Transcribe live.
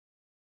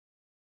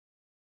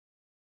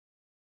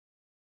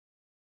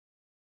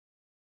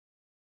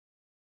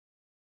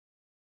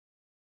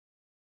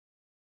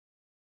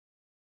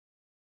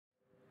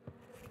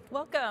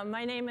Welcome.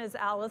 My name is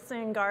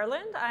Allison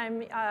Garland.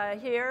 I'm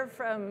here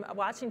from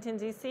Washington,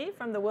 D.C.,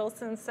 from the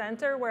Wilson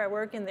Center, where I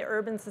work in the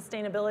Urban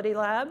Sustainability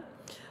Lab.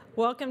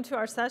 Welcome to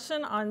our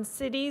session on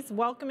cities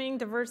welcoming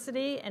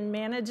diversity and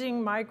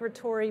managing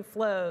migratory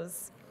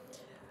flows.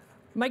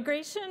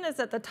 Migration is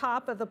at the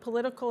top of the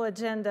political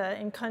agenda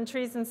in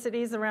countries and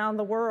cities around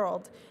the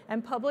world,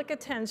 and public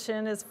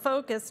attention is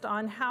focused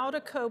on how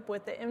to cope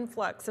with the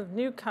influx of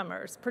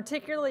newcomers,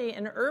 particularly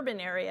in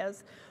urban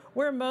areas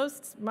where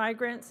most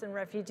migrants and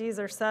refugees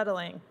are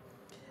settling.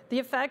 The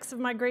effects of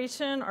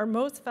migration are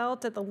most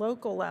felt at the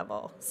local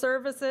level.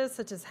 Services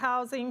such as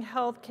housing,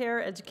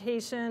 healthcare,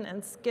 education,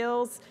 and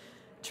skills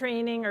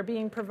training are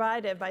being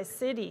provided by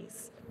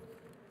cities.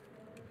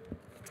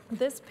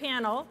 This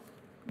panel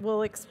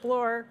will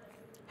explore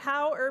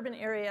how urban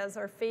areas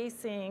are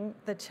facing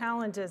the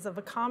challenges of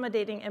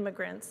accommodating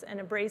immigrants and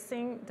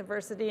embracing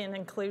diversity and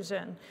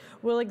inclusion.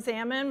 We'll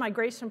examine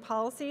migration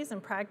policies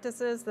and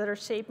practices that are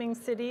shaping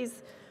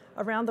cities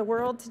around the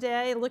world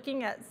today,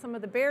 looking at some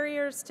of the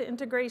barriers to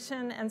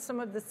integration and some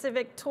of the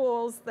civic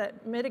tools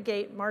that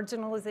mitigate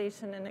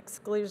marginalization and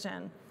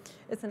exclusion.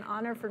 It's an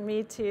honor for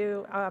me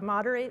to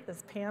moderate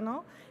this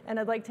panel, and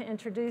I'd like to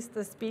introduce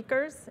the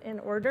speakers in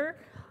order.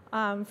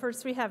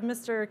 First, we have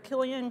Mr.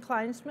 Kilian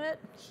Kleinschmidt.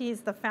 He's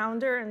the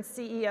founder and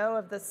CEO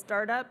of the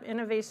Startup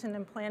Innovation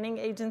and Planning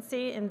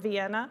Agency in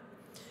Vienna.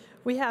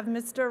 We have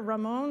Mr.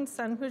 Ramon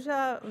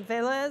Sanahuja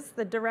Velez,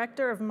 the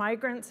Director of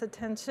Migrants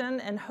Attention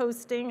and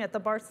Hosting at the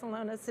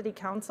Barcelona City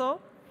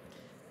Council.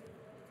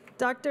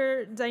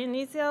 Dr.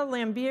 Dionysia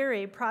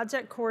Lambiri,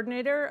 Project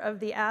Coordinator of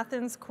the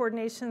Athens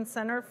Coordination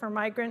Center for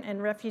Migrant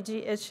and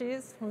Refugee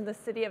Issues from the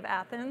city of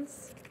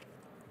Athens.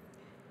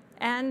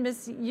 And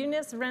Ms.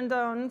 Eunice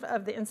Rendon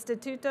of the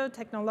Instituto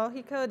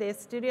Tecnológico de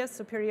Estudios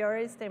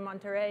Superiores de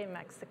Monterrey,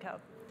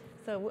 Mexico.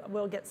 So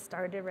we'll get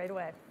started right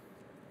away.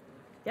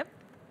 Yep.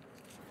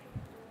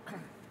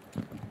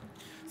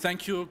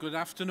 Thank you. Good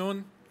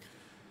afternoon.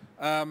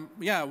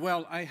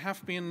 I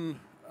have been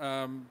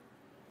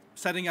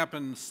setting up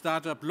a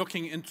startup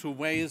looking into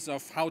ways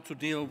of how to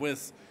deal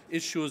with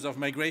issues of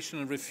migration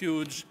and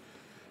refuge.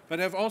 But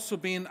I've also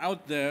been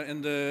out there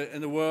in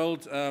the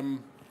world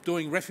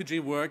doing refugee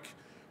work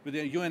with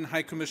the UN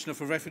High Commissioner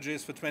for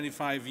Refugees for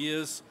 25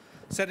 years,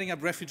 setting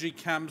up refugee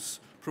camps,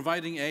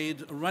 providing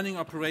aid, running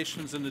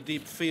operations in the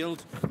deep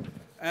field.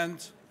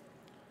 And,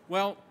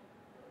 well,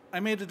 I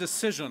made a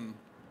decision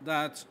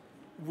that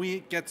we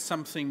get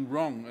something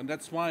wrong. And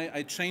that's why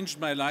I changed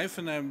my life,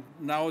 and I'm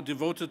now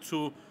devoted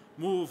to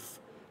move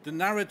the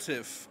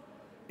narrative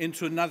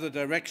into another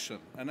direction.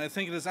 And I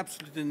think it is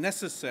absolutely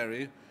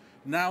necessary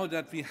now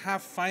that we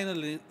have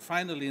finally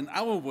in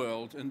our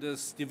world, in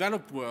this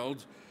developed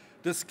world,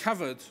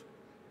 discovered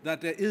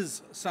that there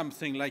is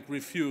something like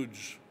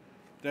refuge.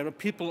 There are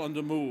people on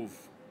the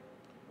move.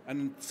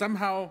 And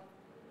somehow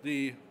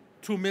the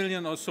 2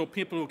 million or so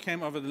people who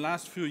came over the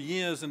last few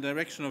years in the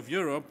direction of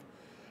Europe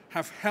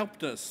have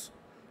helped us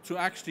to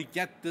actually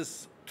get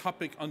this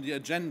topic on the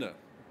agenda.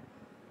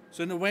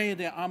 So in a way,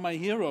 they are my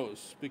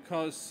heroes,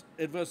 because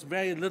it was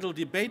very little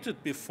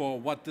debated before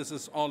what this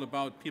is all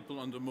about, people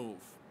on the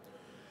move.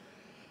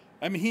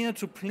 I'm here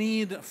to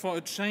plead for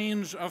a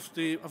change of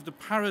the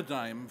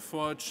paradigm,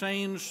 for a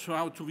change to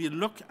how we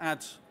look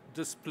at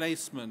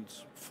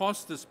displacement,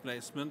 forced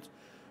displacement,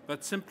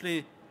 but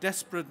simply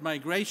desperate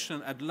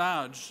migration at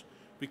large,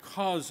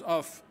 because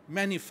of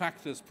many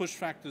factors, push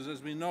factors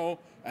as we know,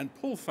 and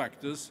pull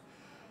factors.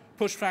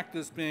 Push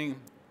factors being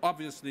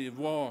obviously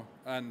war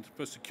and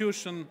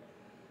persecution,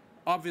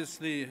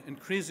 obviously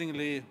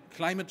increasingly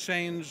climate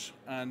change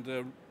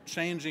and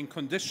changing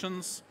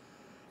conditions,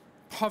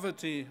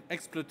 poverty,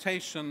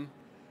 exploitation,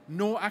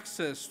 no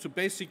access to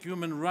basic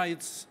human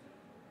rights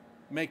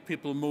make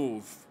people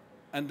move.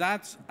 And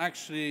that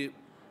actually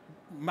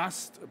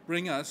must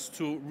bring us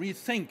to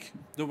rethink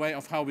the way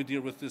of how we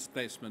deal with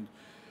displacement.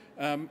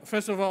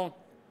 First of all,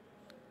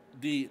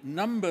 the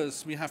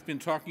numbers we have been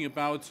talking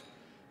about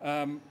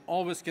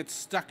always get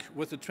stuck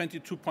with the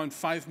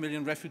 22.5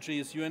 million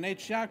refugees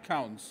UNHCR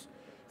counts,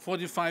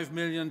 45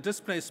 million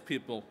displaced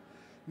people.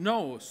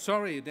 No,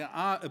 sorry, there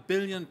are 1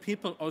 billion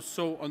people or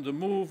so on the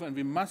move, and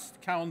we must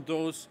count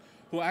those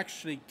who are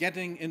actually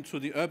getting into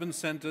the urban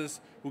centers,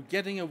 who are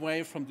getting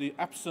away from the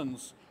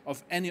absence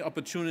of any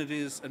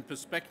opportunities and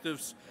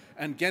perspectives,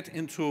 and get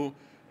into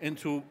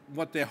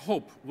what they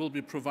hope will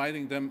be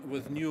providing them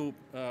with new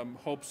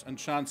hopes and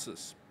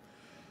chances.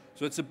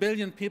 So it's 1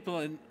 billion people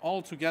in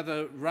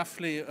altogether,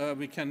 roughly,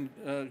 we can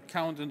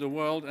count in the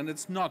world, and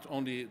it's not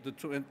only the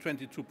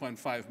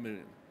 22.5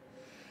 million.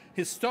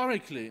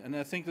 Historically, and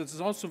I think this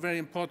is also very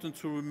important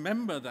to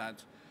remember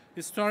that,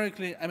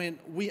 historically, I mean,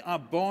 we are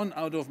born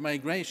out of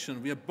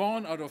migration. We are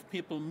born out of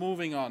people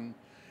moving on.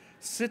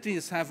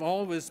 Cities have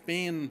always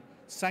been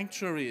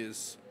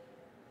sanctuaries.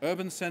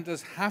 Urban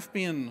centers have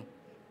been,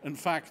 in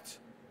fact,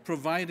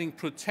 providing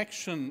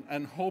protection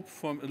and hope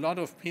for a lot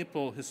of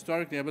people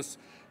historically. I was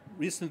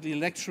recently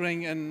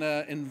lecturing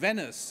in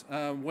Venice,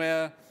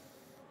 where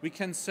we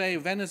can say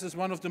Venice is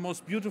one of the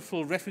most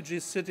beautiful refugee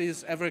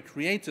cities ever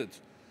created.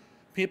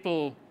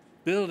 People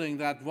building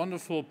that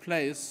wonderful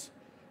place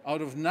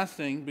out of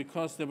nothing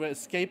because they were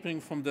escaping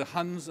from the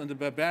Huns and the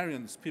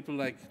barbarians, people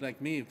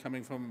like me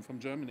coming from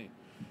Germany.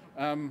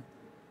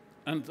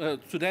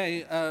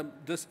 Today,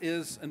 this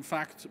is, in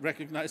fact,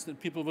 recognized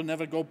that people will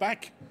never go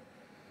back.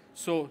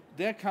 So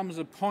there comes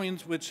a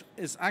point which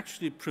is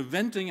actually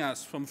preventing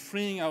us from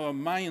freeing our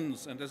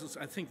minds, and this is,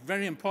 I think,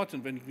 very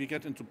important when we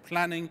get into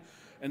planning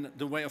and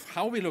the way of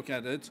how we look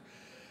at it.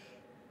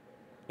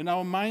 In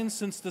our minds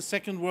since the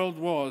Second World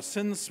War,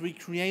 since we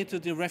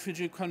created the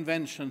Refugee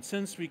Convention,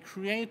 since we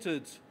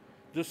created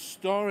the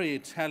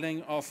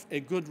storytelling of a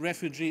good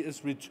refugee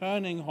is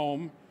returning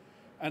home,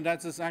 and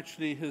that is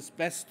actually his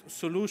best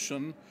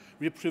solution,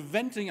 we're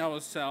preventing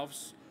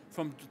ourselves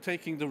from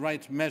taking the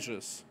right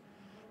measures.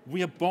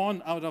 We are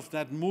born out of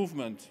that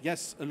movement.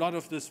 Yes, a lot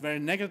of this very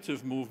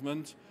negative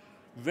movement.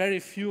 Very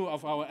few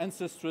of our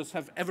ancestors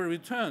have ever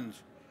returned.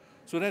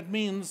 So that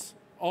means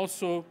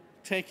also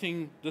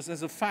taking this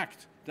as a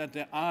fact that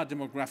there are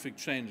demographic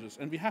changes,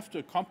 and we have to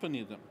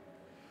accompany them.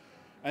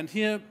 And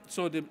here,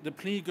 so the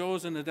plea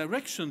goes in a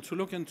direction to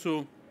look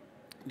into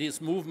these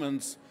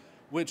movements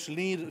which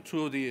lead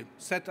to the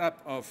setup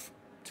of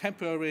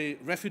temporary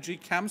refugee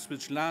camps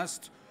which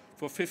last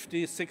for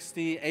 50,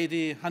 60,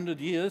 80, 100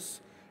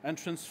 years, and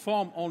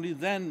transform only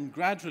then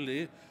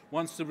gradually,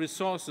 once the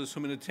resources,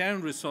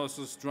 humanitarian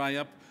resources, dry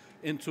up,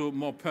 into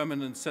more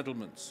permanent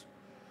settlements.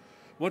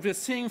 What we're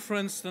seeing, for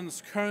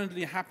instance,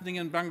 currently happening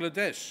in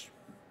Bangladesh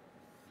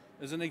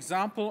is an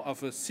example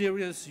of a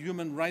serious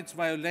human rights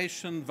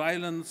violation,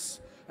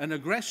 violence, and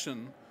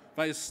aggression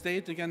by a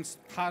state against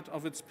part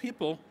of its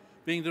people,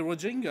 being the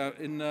Rohingya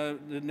in the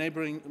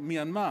neighboring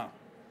Myanmar.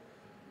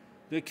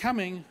 They're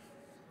coming.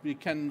 We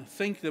can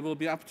think there will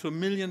be up to 1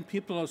 million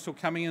people or so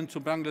coming into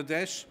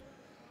Bangladesh,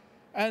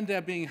 and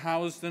they're being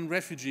housed in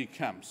refugee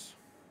camps.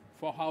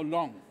 For how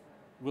long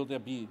will there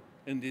be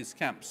in these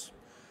camps?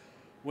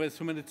 With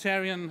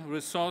humanitarian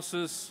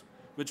resources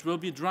which will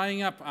be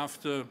drying up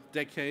after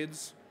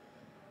decades.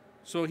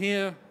 So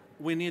here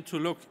we need to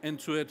look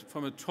into it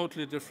from a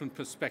totally different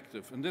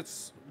perspective. And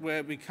that's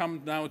where we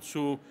come now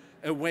to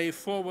a way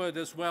forward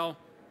as well,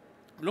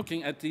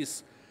 looking at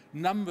these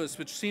numbers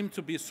which seem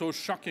to be so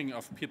shocking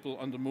of people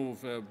on the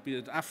move, be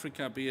it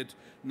Africa, be it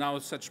now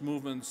such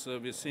movements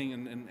we're seeing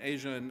in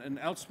Asia and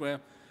elsewhere,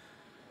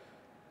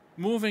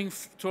 moving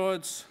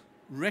towards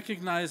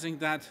recognizing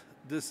that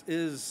this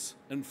is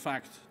in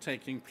fact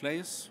taking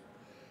place,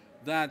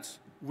 that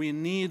we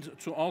need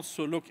to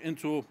also look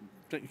into,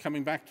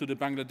 coming back to the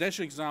Bangladesh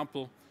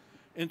example,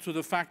 into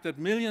the fact that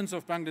millions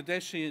of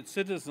Bangladeshi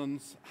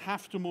citizens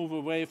have to move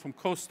away from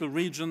coastal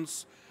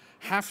regions,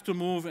 have to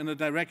move in a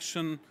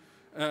direction,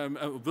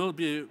 will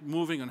be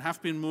moving and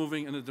have been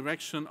moving in the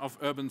direction of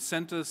urban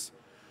centers.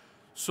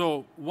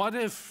 So what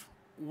if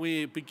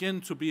we begin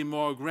to be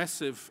more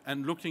aggressive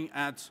and looking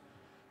at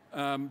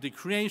the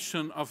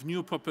creation of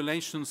new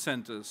population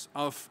centers,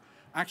 of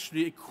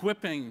actually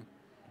equipping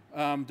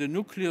the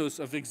nucleus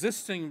of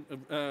existing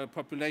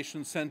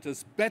population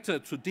centers better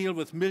to deal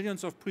with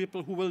millions of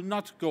people who will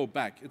not go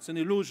back. It's an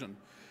illusion.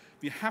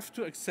 We have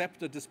to accept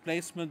that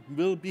displacement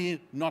will be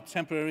not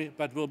temporary,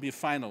 but will be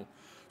final.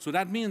 So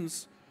that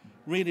means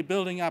really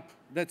building up,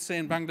 let's say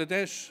in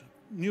Bangladesh,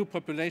 new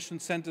population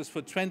centers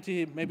for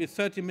 20, maybe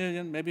 30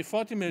 million, maybe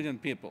 40 million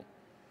people.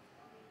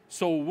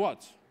 So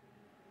what?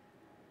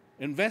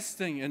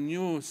 Investing in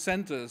new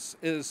centers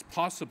is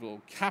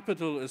possible.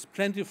 Capital is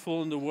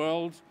plentiful in the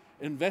world.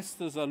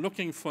 Investors are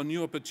looking for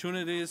new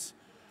opportunities.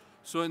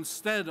 So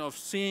instead of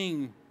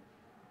seeing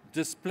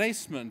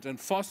displacement and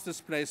forced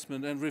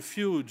displacement and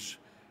refuge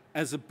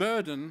as a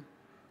burden,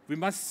 we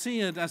must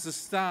see it as a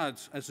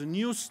start, as a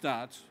new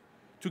start,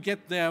 to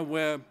get there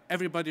where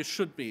everybody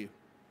should be.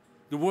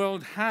 The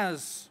world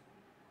has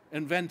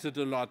invented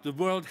a lot. The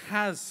world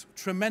has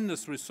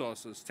tremendous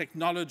resources,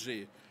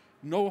 technology,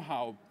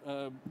 know-how.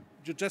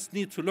 You just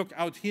need to look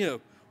out here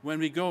when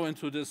we go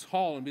into this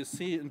hall and we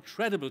see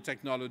incredible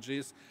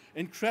technologies,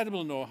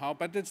 incredible know-how,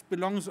 but it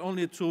belongs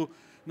only to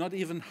not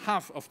even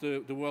half of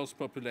the world's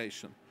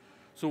population.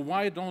 So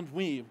why don't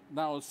we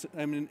now,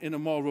 in a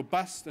more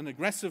robust and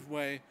aggressive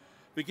way,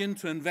 begin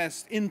to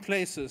invest in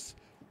places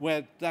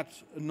where that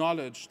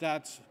knowledge,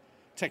 that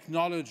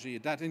technology,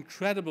 that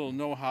incredible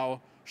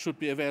know-how should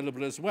be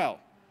available as well.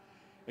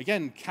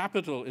 Again,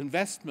 capital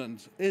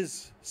investment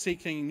is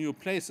seeking new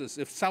places.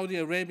 If Saudi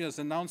Arabia is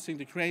announcing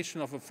the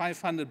creation of a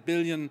 500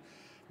 billion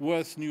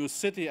worth new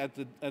city at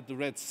the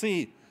Red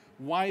Sea,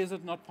 why is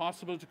it not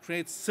possible to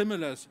create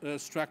similar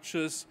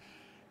structures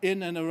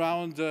in and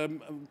around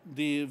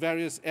the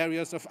various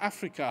areas of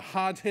Africa,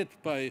 hard hit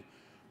by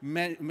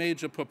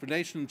major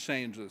population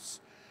changes?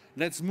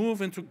 Let's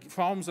move into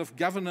forms of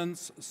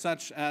governance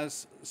such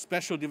as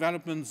special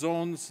development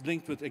zones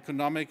linked with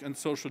economic and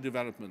social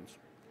development.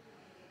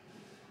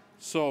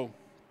 So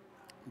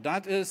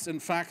that is, in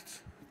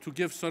fact, to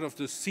give sort of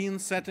the scene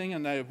setting,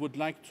 and I would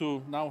like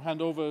to now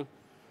hand over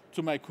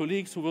to my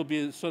colleagues who will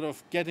be sort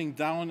of getting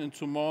down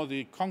into more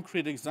the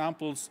concrete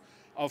examples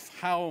of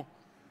how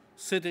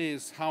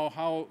cities,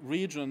 how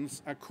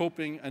regions are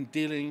coping and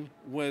dealing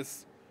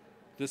with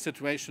the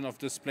situation of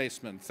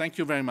displacement. Thank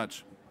you very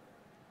much.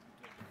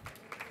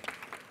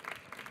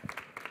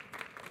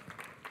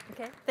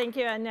 Okay, thank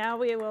you. And now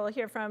we will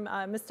hear from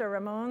Mr.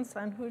 Ramon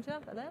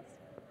Sanahuja, Velez.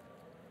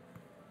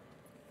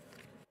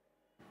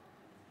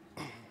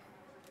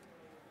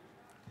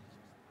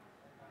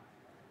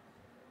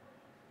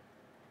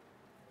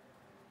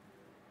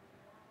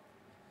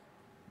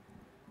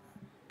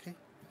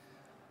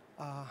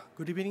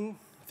 Good evening.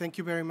 Thank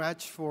you very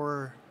much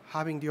for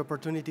having the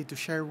opportunity to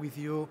share with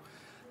you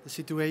the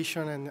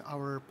situation and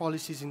our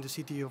policies in the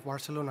city of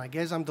Barcelona. I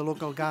guess I'm the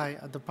local guy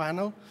at the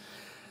panel,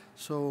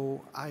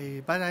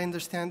 but I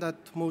understand that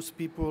most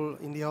people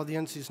in the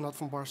audience is not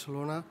from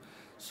Barcelona,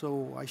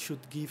 so I should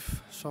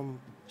give some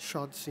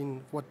shots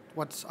in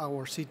what's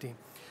our city.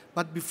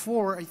 But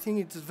before, I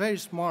think it's very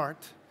smart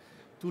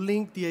to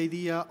link the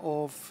idea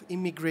of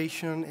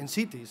immigration and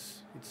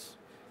cities.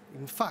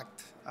 In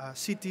fact,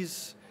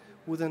 cities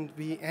wouldn't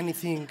be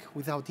anything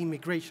without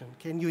immigration.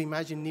 Can you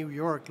imagine New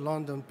York,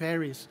 London,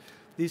 Paris,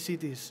 these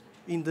cities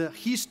in the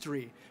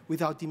history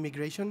without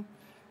immigration?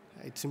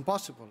 It's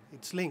impossible.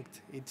 It's linked.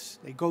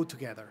 They go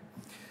together.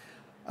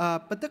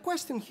 But the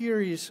question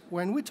here is,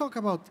 when we talk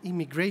about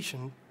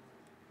immigration,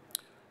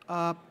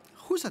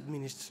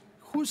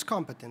 whose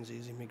competence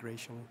is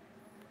immigration?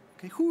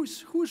 Okay,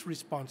 who's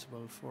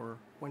responsible for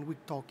when we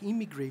talk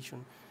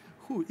immigration?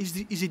 Who is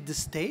it the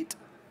state?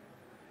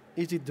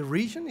 Is it the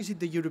region? Is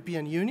it the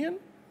European Union?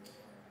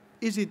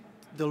 Is it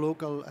the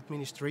local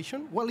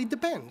administration? Well, it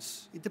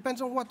depends. It depends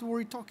on what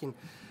we're talking.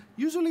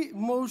 Usually,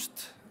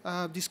 most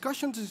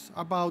discussions is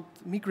about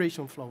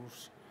migration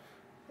flows,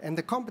 and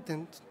the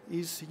competent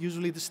is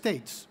usually the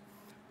states.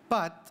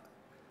 But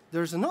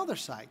there's another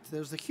side.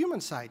 There's the human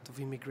side of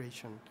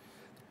immigration.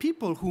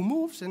 People who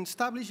move and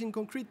establish in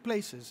concrete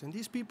places, and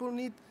these people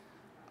need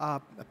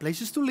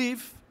places to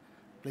live,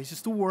 places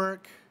to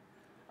work,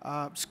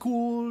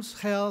 schools,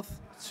 health,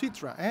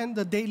 etc., and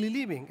the daily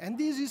living. And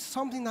this is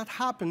something that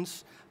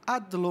happens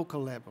at the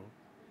local level,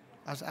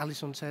 as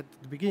Allison said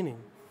at the beginning.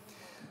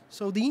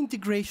 So the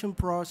integration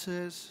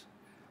process,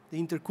 the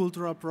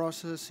intercultural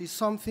process, is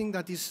something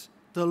that is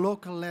the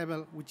local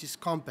level which is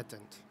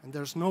competent, and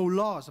there's no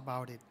laws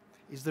about it.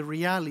 It's the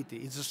reality.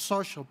 It's a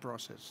social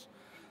process,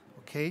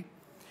 okay?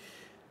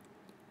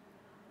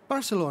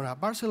 Barcelona,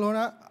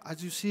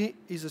 as you see,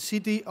 is a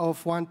city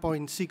of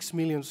 1.6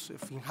 million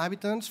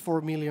inhabitants,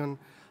 4 million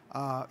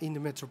in the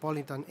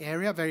metropolitan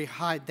area, very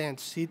high,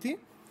 dense city.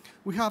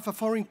 We have a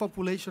foreign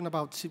population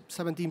about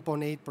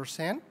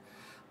 17.8%,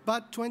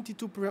 but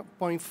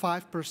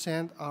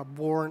 22.5% are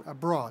born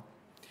abroad.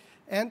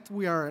 And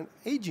we are an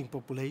aging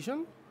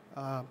population,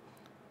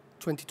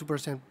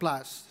 22%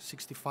 plus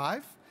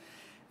 65.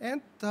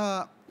 And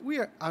we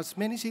are, as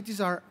many cities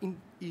are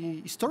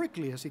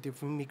historically a city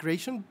of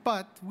immigration,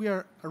 but we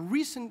are a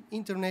recent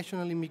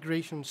international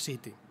immigration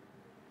city.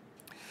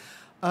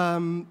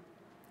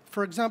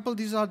 For example,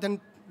 these are the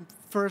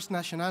first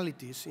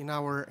nationalities in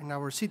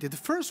our city. The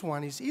first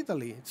one is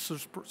Italy.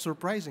 It's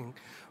surprising.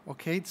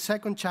 Okay, the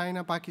second,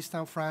 China,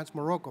 Pakistan, France,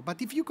 Morocco.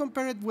 But if you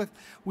compare it with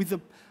the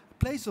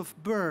place of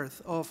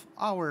birth of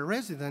our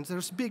residents,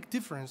 there's a big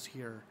difference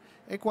here.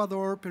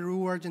 Ecuador,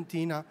 Peru,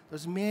 Argentina,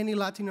 there's many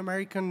Latin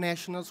American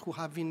nationals who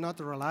have been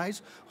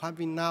naturalized, who have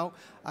been now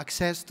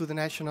accessed to the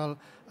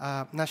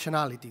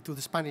nationality, to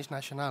the Spanish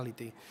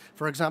nationality.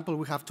 For example,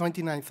 we have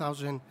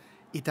 29,000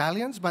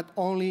 Italians, but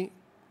only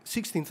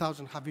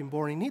 16,000 have been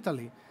born in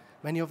Italy.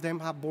 Many of them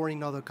have born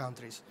in other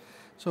countries.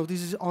 So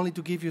this is only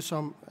to give you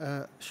some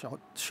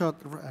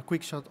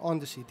quick shot on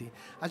the city.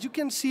 As you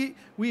can see,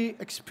 we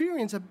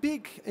experienced a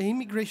big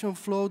immigration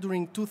flow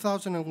during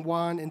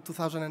 2001 and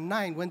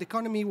 2009 when the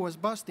economy was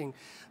busting.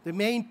 The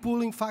main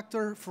pulling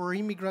factor for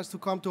immigrants to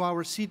come to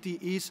our city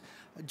is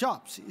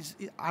jobs.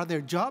 Are there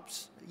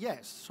jobs?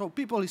 Yes. So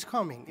people is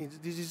coming.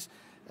 This is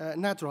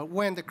natural.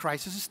 When the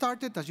crisis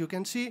started, as you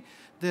can see,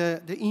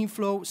 the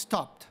inflow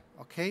stopped.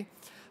 Okay.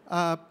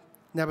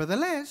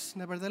 Nevertheless,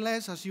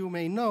 as you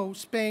may know,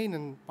 Spain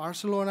and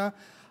Barcelona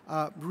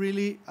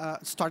really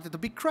started a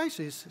big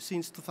crisis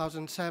since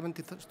 2007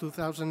 to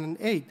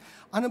 2008.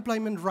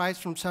 Unemployment rise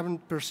from 7%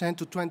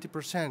 to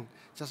 20%,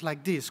 just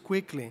like this,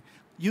 quickly.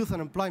 Youth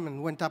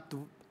unemployment went up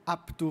to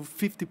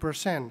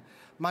 50%.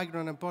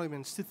 Migrant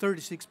unemployment to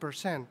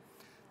 36%.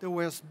 There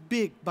was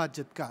big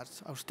budget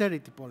cuts,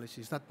 austerity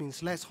policies. That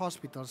means less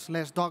hospitals,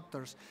 less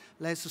doctors,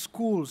 less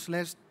schools,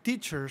 less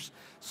teachers.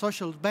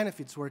 Social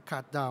benefits were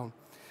cut down.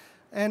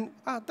 And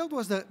that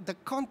was the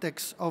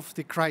context of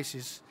the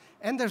crisis.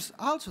 And there's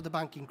also the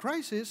banking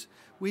crisis,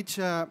 which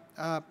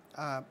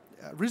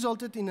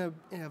resulted in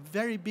a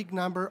very big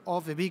number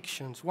of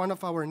evictions. One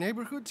of our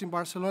neighborhoods in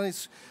Barcelona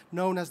is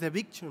known as the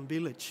eviction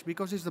village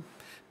because it's the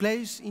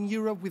place in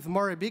Europe with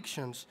more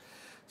evictions.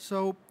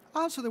 So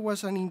also there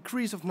was an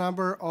increase of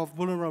number of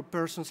vulnerable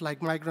persons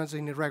like migrants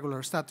in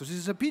irregular status. This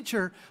is a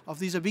picture of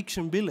this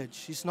eviction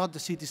village. It's not the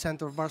city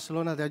center of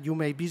Barcelona that you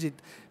may visit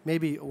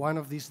maybe one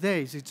of these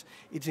days.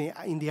 It's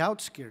in the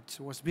outskirts.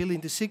 It was built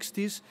in the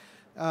 60s.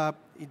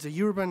 It's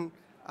a urban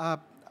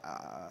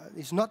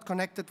is not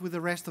connected with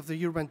the rest of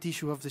the urban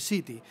tissue of the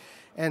city,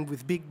 and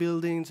with big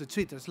buildings,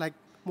 etc. It's like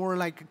more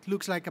like, it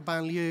looks like a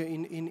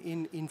banlieue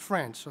in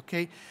France,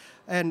 okay?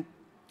 And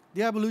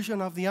the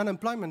evolution of the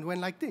unemployment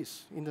went like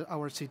this in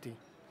our city.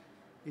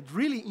 It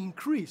really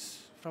increased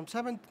from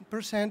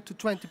 7% to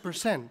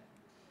 20%.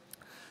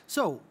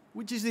 So,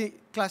 which is the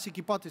classic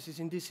hypothesis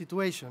in this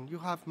situation? You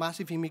have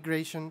massive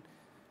immigration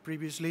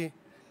previously,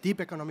 deep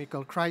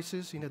economical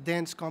crisis in a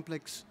dense,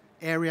 complex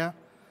area,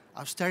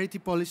 austerity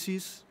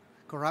policies,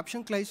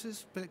 corruption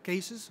cases.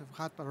 We've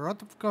had a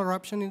lot of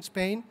corruption in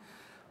Spain,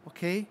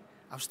 okay?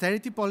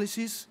 Austerity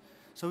policies,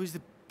 so it's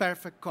the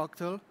perfect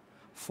cocktail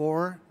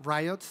for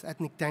riots,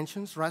 ethnic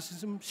tensions,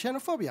 racism,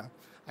 xenophobia.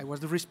 I was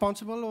the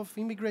responsible of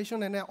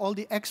immigration, and all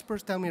the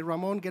experts tell me,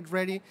 Ramon, get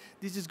ready,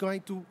 this is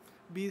going to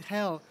be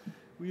hell.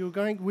 We're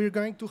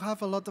going to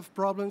have a lot of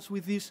problems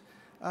with these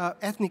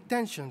ethnic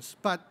tensions.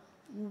 But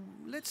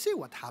let's see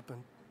what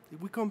happened.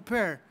 If we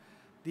compare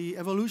the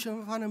evolution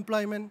of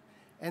unemployment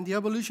and the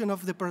evolution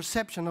of the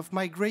perception of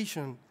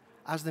migration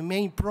as the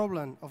main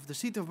problem of the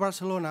city of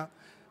Barcelona,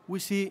 we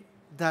see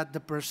that the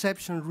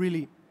perception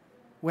really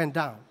went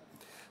down.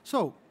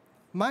 So,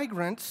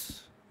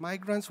 migrants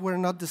were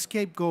not the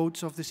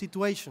scapegoats of the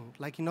situation,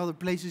 like in other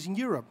places in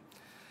Europe.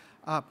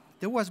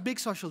 There was big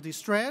social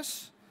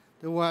distress,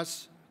 there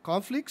was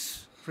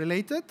conflicts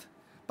related,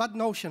 but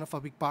no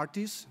xenophobic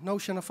parties, no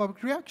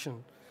xenophobic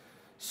reaction.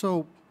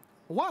 So,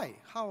 why?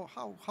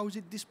 How is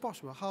it this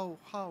possible?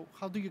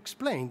 How do you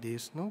explain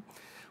this? No?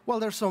 Well,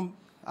 there's some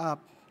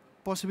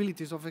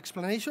possibilities of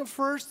explanation.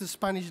 First, the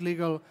Spanish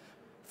legal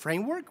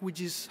framework,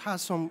 which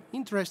has some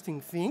interesting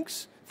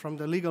things from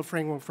the legal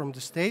framework from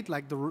the state,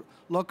 like the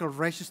local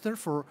register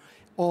for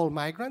all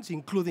migrants,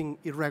 including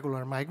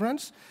irregular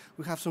migrants.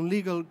 We have some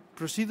legal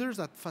procedures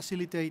that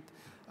facilitate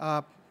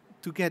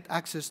to get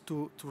access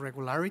to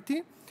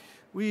regularity.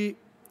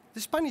 The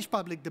Spanish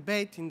public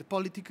debate in the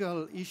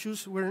political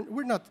issues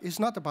is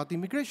not about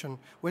immigration.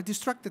 We're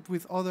distracted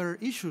with other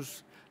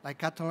issues, like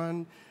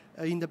Catalan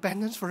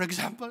independence, for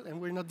example,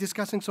 and we're not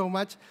discussing so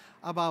much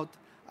about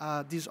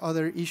these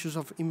other issues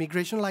of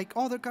immigration like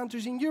other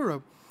countries in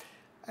Europe.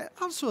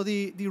 Also,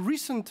 the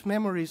recent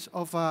memories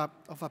of a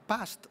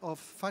past of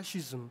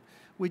fascism,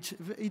 which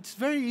it's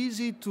very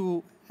easy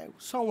to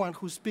someone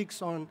who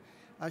speaks on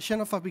a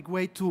xenophobic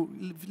way to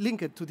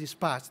link it to this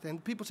past.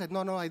 And people said,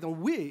 no, I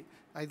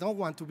don't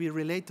want to be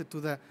related to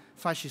the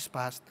fascist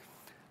past.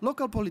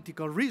 Local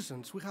political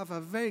reasons. We have a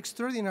very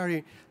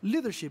extraordinary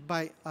leadership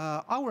by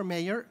our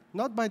mayor,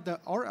 not by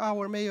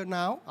our mayor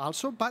now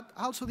also, but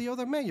also the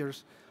other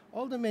mayors.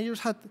 All the mayors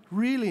had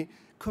really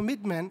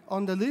commitment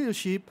on the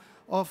leadership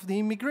of the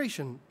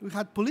immigration. We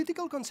had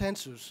political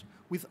consensus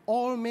with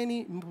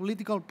many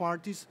political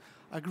parties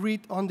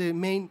agreed on the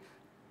main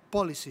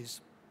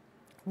policies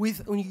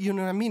with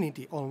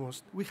unanimity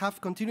almost. We have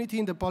continuity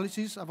in the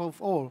policies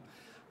above all.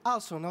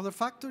 Also, another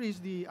factor is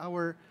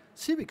our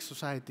civic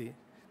society.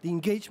 The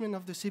engagement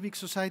of the civic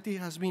society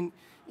has been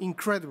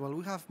incredible.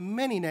 We have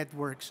many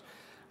networks.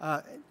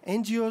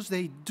 NGOs,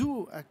 they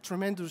do a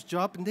tremendous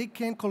job, and they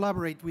can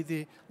collaborate with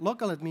the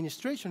local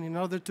administration in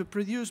order to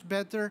produce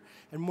better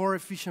and more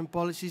efficient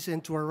policies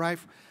and to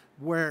arrive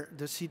where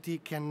the city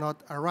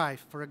cannot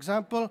arrive. For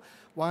example,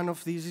 one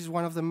of these is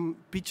one of the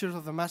pictures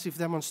of the massive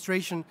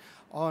demonstration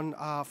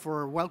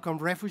for welcome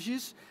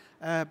refugees.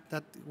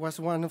 That was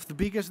one of the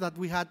biggest that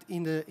we had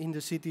in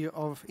the city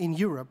in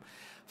Europe.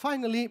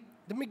 Finally,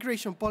 the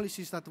migration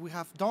policies that we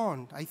have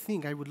done,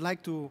 I would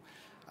like to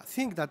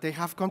think that they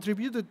have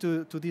contributed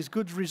to these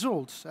good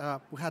results.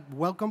 We had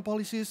welcome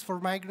policies for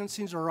migrants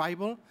since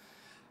arrival.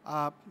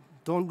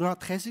 Do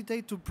not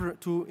hesitate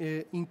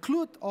to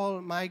include all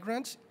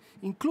migrants,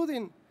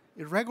 including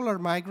irregular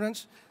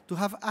migrants, to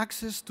have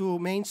access to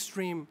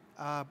mainstream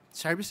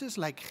services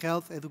like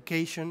health,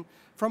 education,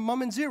 from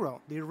moment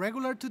zero. The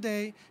irregular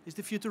today is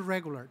the future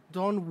regular.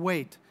 Don't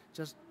wait.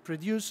 Just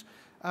produce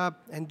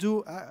and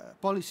do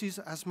policies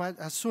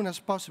as soon as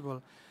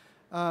possible.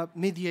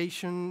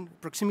 Mediation,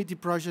 proximity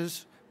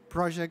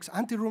projects,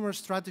 anti-rumor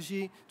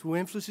strategy to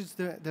influence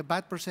the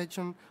bad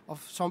perception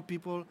of some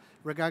people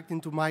regarding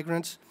to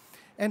migrants.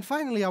 And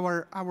finally,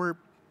 our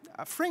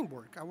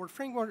framework. Our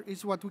framework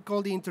is what we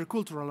call the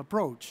intercultural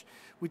approach,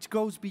 which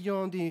goes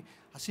beyond the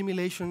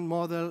assimilation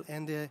model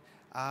and the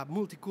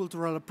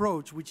multicultural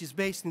approach, which is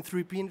based in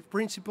three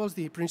principles: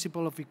 the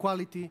principle of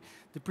equality,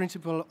 the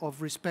principle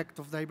of respect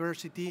of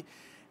diversity,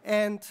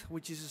 and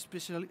which is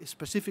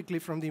specifically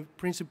from the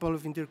principle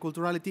of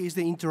interculturality is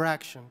the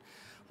interaction.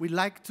 We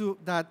like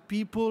that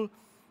people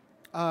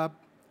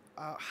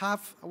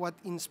have what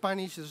in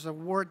Spanish is a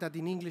word that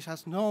in English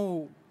has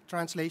no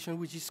translation,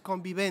 which is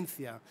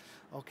convivencia,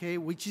 okay,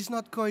 which is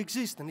not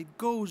coexistent. It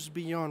goes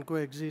beyond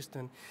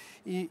coexistent.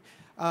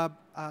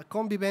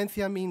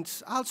 Convivencia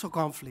means also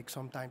conflict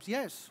sometimes.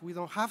 Yes, we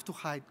don't have to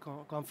hide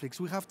conflicts.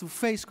 We have to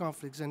face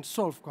conflicts and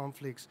solve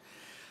conflicts.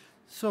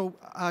 So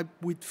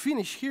we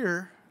finish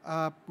here.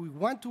 We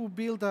want to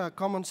build a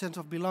common sense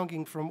of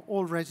belonging from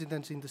all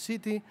residents in the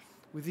city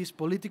with this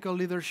political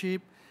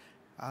leadership,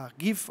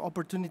 give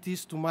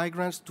opportunities to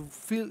migrants to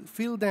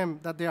feel them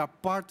that they are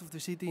part of the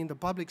city in the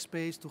public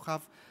space, to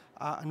have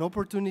an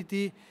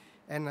opportunity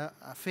and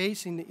a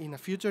face in a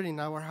future in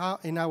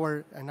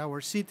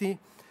our city.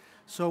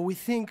 So we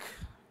think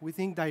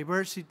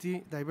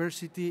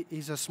diversity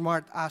is a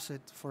smart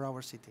asset for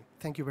our city.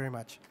 Thank you very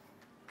much.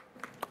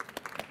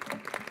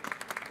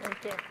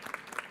 Thank you.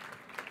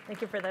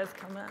 Thank you for those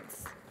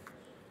comments.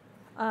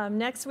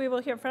 Next, we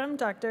will hear from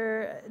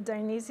Dr.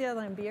 Dionysia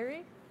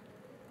Lambiri.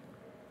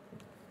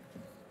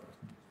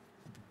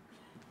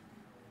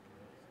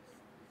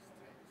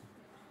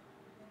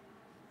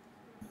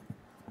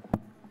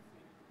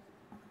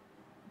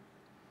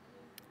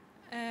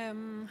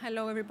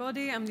 Hello,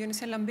 everybody. I'm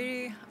Dionysia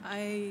Lambiri.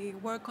 I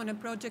work on a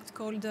project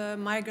called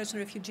Migrants and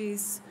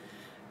Refugees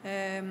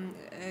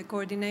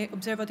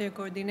Observatory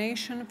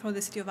Coordination for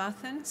the City of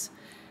Athens.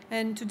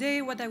 And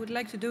today, what I would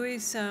like to do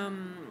is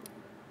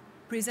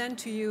present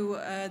to you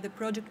the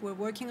project we're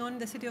working on in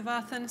the City of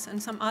Athens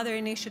and some other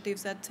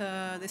initiatives that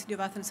the City of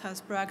Athens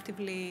has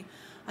proactively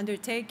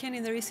undertaken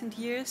in the recent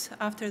years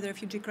after the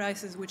refugee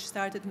crisis, which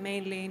started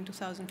mainly in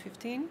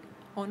 2015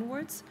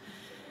 onwards.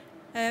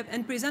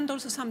 And present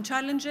also some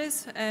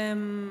challenges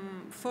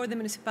for the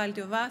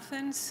municipality of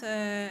Athens,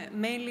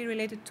 mainly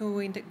related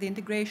to the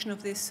integration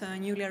of this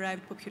newly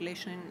arrived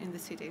population in the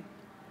city.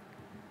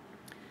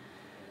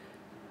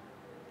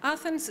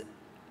 Athens,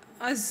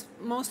 as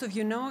most of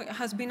you know,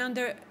 has been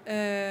under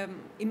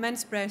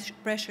immense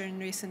pressure in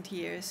recent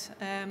years.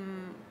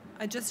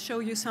 I just show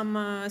you some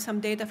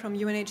data from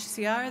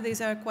UNHCR.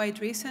 These are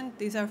quite recent.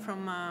 These are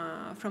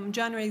from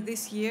January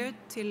this year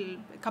till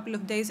a couple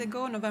of days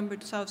ago, November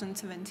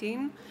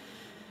 2017.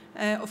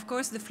 Of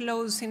course, the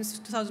flows since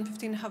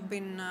 2015 have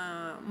been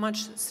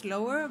much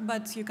slower,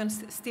 but you can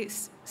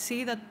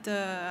see that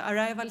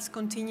arrivals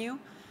continue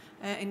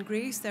in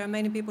Greece. There are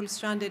many people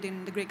stranded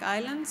in the Greek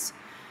islands,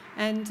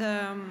 and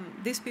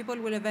these people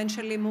will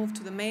eventually move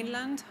to the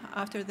mainland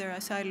after their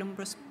asylum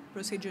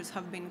procedures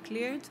have been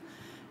cleared.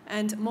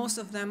 And most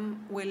of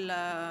them will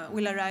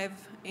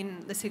arrive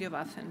in the city of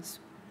Athens.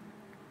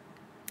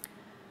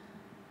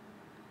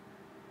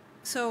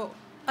 So,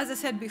 as I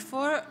said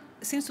before,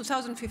 since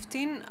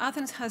 2015,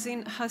 Athens has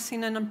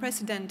seen an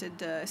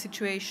unprecedented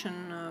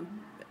situation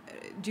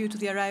due to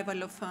the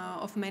arrival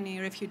of many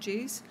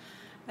refugees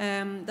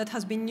that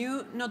has been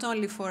new not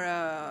only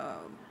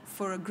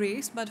for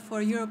Greece, but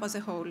for Europe as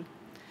a whole.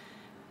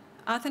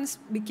 Athens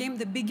became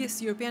the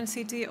biggest European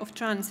city of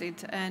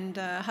transit and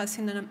has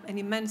seen an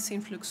immense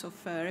influx of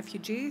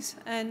refugees.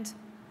 And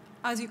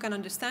as you can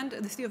understand,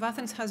 the city of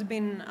Athens has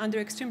been under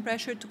extreme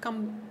pressure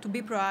to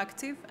be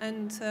proactive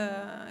and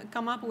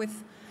come up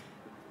with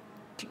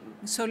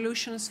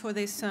solutions for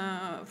this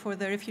for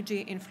the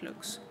refugee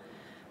influx,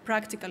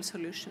 practical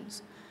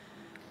solutions.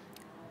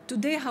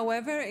 Today,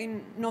 however,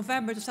 in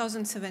November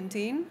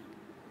 2017,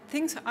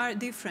 things are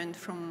different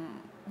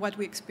from what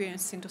we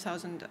experienced in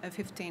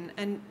 2015,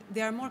 and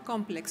they are more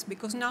complex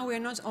because now we are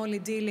not only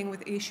dealing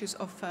with issues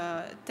of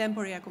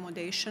temporary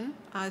accommodation,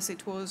 as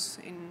it was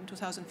in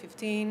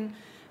 2015,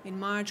 in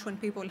March, when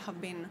people have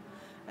been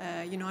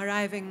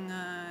arriving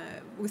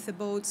with the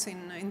boats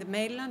in the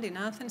mainland, in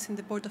Athens, in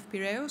the port of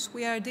Piraeus.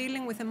 We are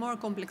dealing with a more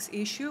complex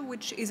issue,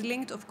 which is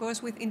linked, of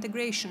course, with the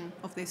integration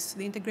of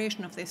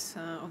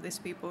these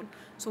people.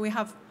 So we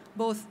have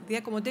both the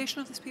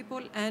accommodation of these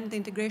people and the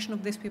integration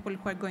of these people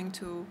who are going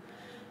to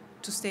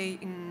stay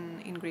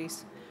in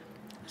Greece.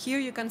 Here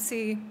you can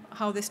see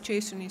how the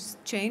situation is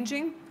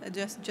changing.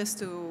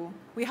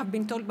 We have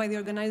been told by the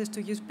organizers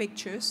to use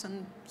pictures,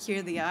 and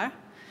here they are.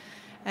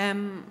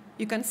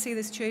 You can see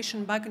the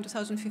situation back in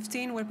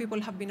 2015, where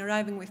people have been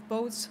arriving with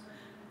boats,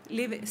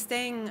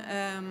 staying,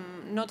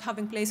 not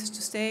having places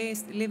to stay,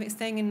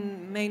 staying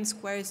in main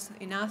squares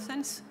in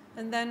Athens.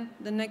 And then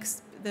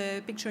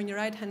the picture on your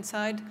right-hand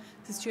side,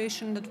 the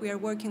situation that we are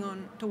working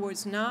on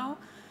towards now,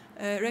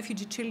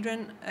 refugee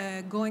children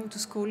going to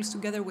schools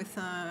together with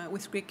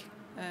Greek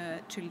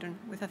children,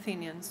 with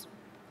Athenians.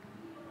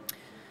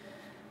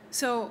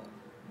 So,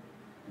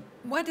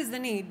 what is the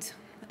need?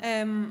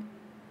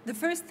 The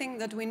first thing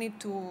that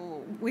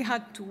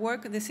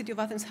the City of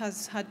Athens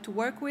has had to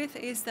work with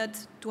is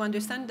that to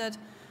understand that,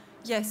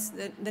 yes,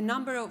 the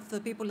number of the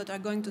people that are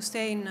going to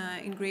stay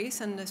in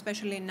Greece, and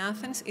especially in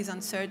Athens, is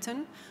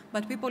uncertain,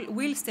 but people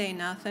will stay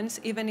in Athens,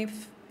 even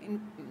if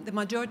the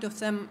majority of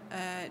them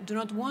do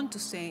not want to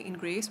stay in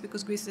Greece,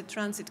 because Greece is a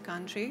transit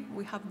country.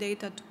 We have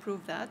data to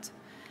prove that.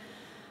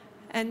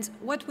 And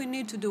what we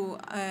need to do,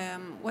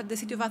 what the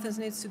City of Athens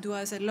needs to do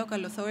as a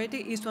local authority,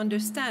 is to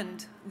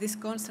understand this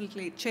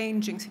constantly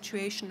changing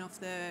situation of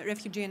the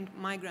refugee and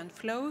migrant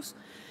flows,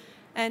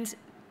 and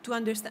to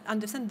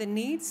understand the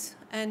needs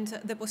and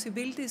the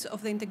possibilities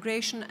of the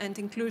integration and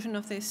inclusion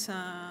of this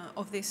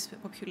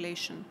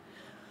population.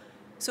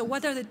 So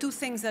what are the two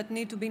things that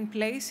need to be in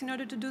place in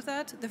order to do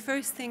that? The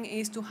first thing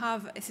is to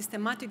have a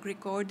systematic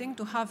recording,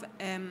 to have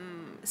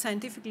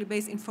scientifically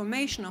based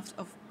information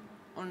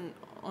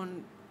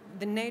on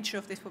the nature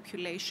of this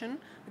population,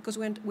 because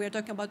when we are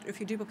talking about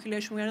refugee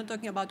population, we are not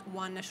talking about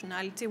one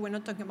nationality, we're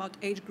not talking about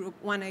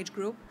one age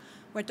group,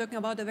 we're talking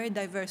about a very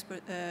diverse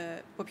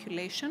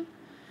population.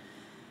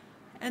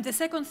 And the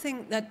second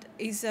thing that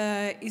is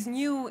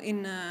new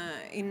in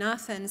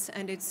Athens,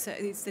 and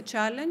it's the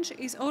challenge,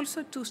 is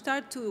also to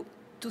start to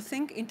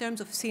think in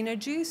terms of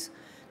synergies,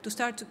 to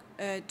start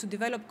to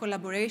develop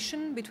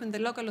collaboration between the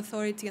local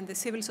authority and the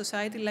civil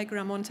society, like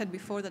Ramon said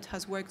before, that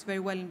has worked very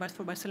well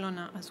for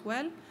Barcelona as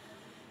well.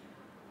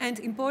 And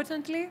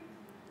importantly,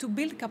 to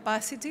build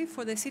capacity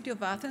for the city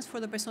of Athens,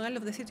 for the personnel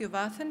of the city of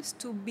Athens,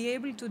 to be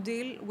able to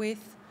deal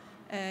with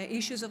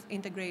issues of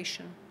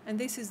integration. And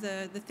this is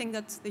the thing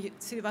that the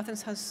city of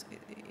Athens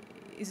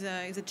is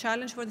a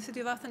challenge for the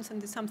city of Athens,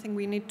 and it's something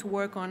we need to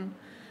work on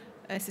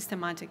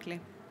systematically.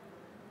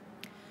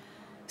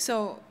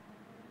 So,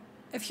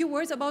 a few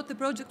words about the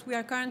project we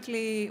are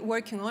currently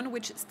working on,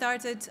 which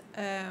started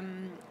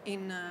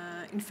in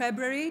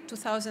February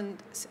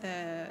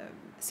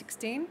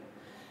 2017.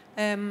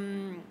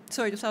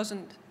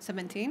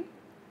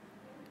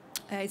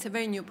 It's a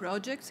very new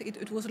project.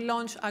 It was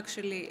launched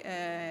actually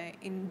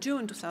in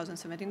June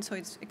 2017, so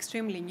it's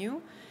extremely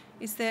new.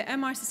 It's the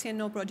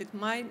MRCCNO project,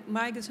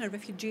 Migrants and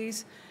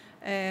Refugees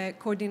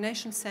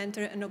Coordination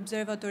Center and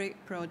Observatory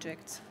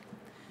project.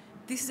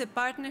 This is a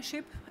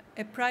partnership,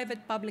 a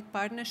private-public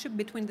partnership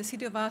between the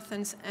City of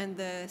Athens and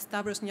the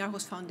Stavros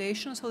Niarchos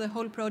Foundation, so the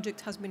whole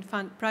project has been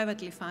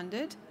privately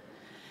funded.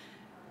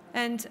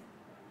 And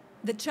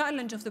the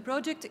challenge of the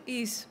project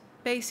is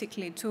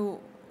basically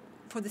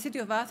for the City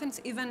of Athens,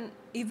 even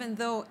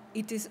though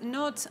it is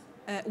not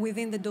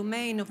within the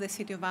domain of the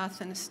City of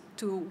Athens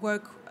to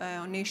work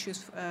on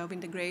issues of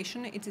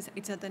integration,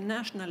 it's at the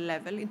national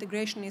level.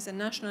 Integration is a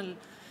national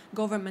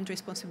government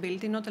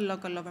responsibility, not a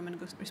local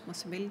government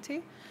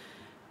responsibility.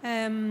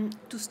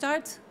 To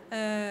start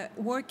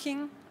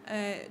working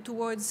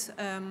towards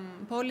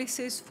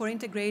policies for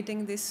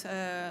integrating this,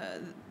 the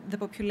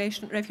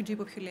refugee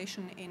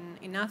population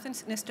in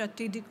Athens in a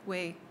strategic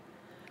way.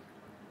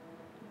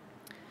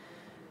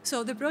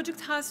 So the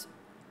project has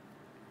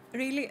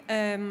really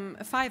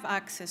 5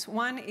 axes.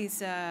 One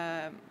is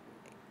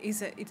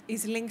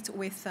linked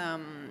with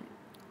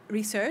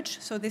research.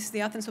 So this is the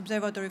Athens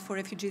Observatory for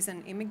Refugees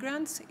and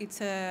Immigrants. It's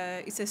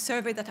a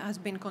survey that has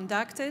been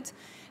conducted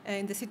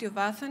in the city of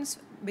Athens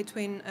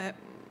between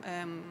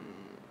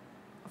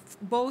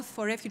both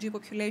for refugee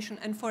population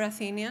and for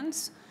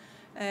Athenians,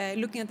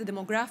 looking at the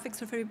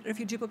demographics of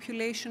refugee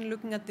population,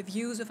 looking at the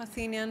views of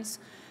Athenians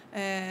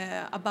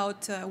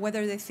about what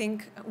they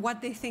think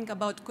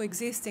about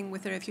coexisting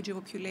with the refugee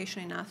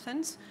population in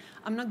Athens.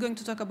 I'm not going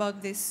to talk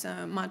about this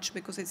much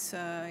because it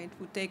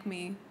would take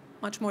me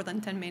much more than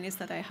 10 minutes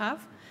that I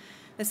have.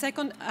 The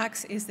second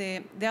axe is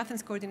the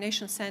Athens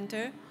Coordination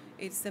Center.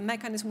 It's the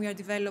mechanism we are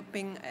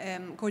developing,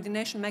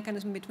 coordination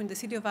mechanism between the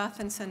City of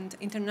Athens and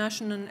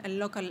international and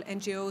local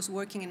NGOs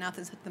working in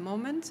Athens at the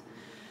moment.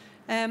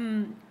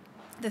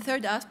 The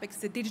third aspect is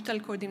the digital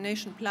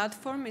coordination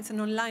platform. It's an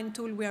online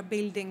tool we are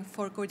building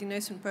for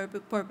coordination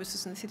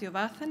purposes in the City of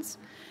Athens.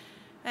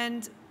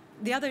 And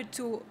the other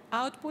 2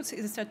 outputs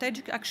is a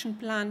strategic action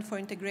plan for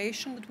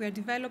integration that we are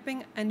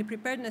developing and a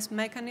preparedness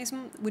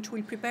mechanism which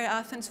will prepare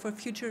Athens for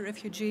future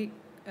refugee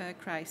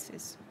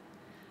crisis.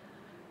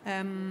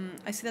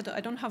 I see that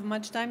I don't have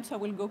much time, so I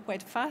will go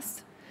quite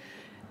fast.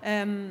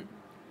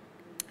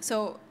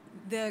 So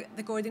the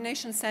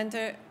coordination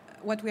center,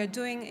 what we are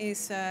doing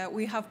is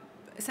we have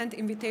sent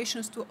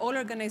invitations to all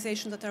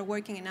organizations that are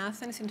working in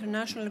Athens,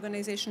 international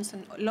organizations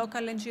and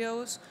local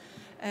NGOs,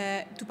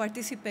 to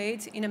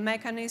participate in a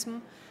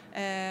mechanism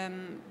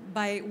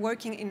by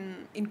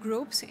working in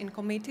groups, in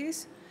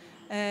committees,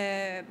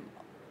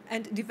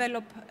 and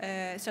develop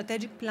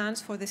strategic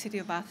plans for the City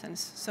of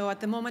Athens. So at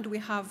the moment we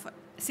have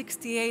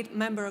 68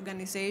 member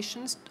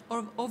organizations,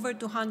 or over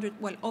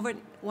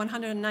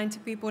 190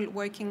 people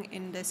working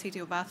in the City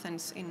of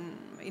Athens, in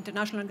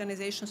international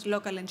organizations,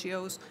 local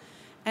NGOs,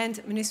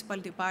 and municipal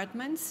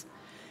departments.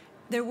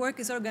 Their work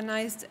is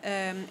organized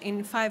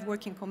in 5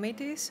 working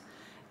committees,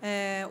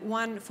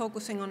 one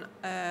focusing on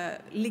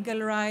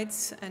legal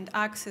rights and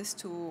access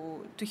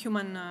to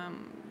human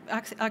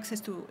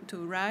access to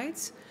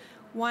rights.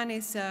 One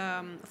is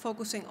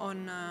focusing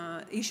on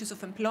issues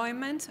of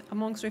employment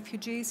amongst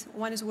refugees.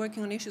 One is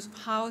working on issues of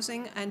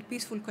housing and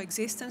peaceful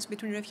coexistence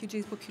between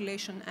refugee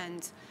population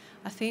and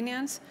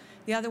Athenians.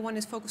 The other one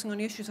is focusing on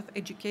issues of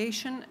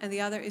education, and the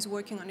other is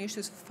working on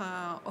issues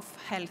of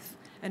health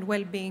and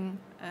well-being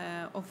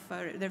of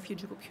the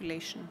refugee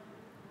population.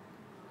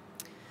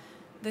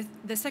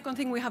 The second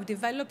thing we have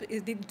developed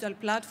is digital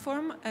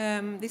platform.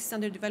 This is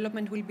under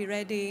development, will be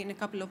ready in a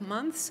couple of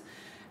months.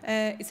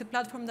 It's a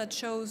platform that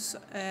shows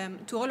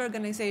to all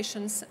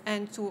organizations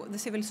and to the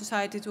civil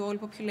society, to all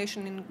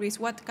population in Greece,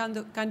 what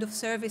kind of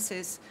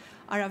services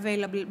are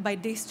available by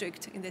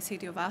district in the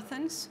city of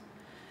Athens.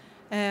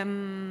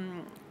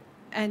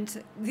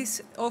 And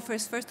this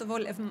offers, first of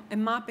all, a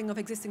mapping of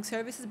existing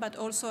services, but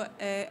also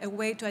a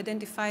way to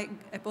identify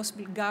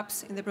possible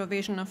gaps in the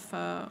provision of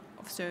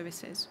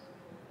services.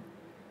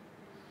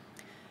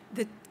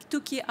 The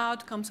two key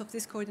outcomes of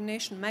these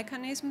coordination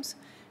mechanisms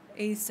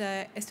is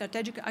a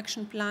strategic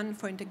action plan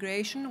for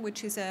integration,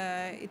 which is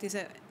a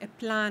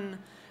plan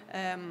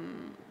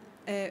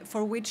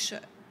for which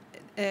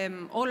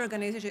all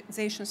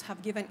organizations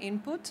have given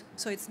input.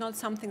 So it's not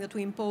something that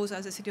we impose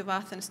as a City of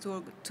Athens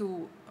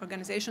to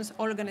organizations.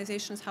 All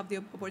organizations have the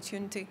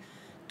opportunity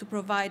to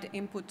provide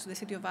input to the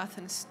City of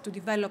Athens to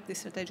develop this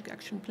strategic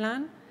action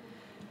plan.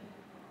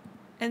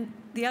 And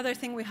the other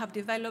thing we have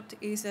developed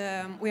is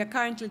we are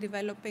currently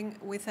developing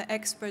with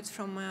experts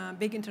from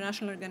big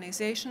international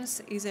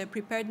organizations is a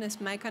preparedness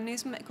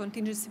mechanism, a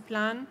contingency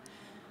plan,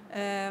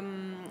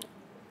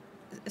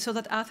 so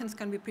that Athens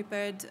can be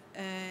prepared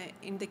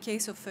in the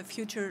case of a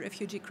future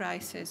refugee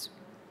crisis.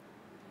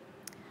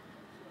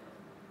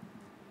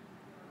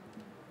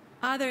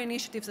 Other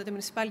initiatives that the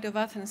municipality of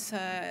Athens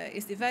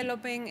is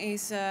developing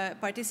is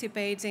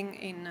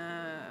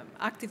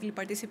actively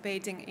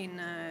participating in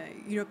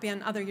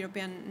other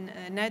European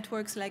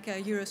networks like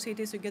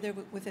Eurocities, together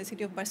with the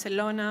city of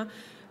Barcelona,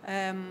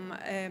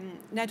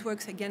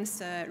 networks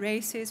against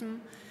racism.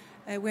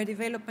 We're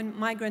developing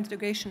migrant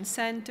integration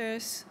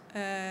centers.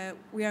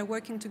 We are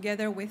working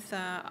together with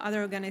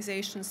other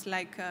organizations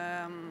like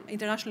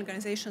international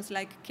organizations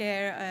like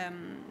CARE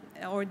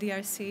or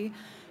DRC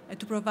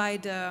to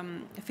provide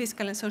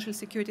fiscal and social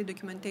security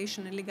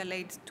documentation and legal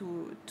aid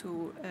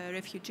to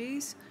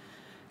refugees.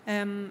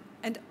 And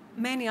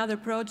many other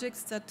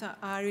projects that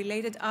are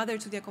related either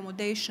to the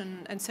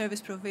accommodation and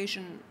service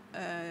provision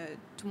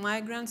to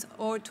migrants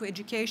or to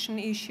education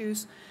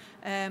issues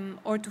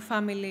or to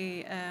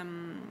family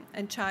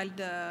and child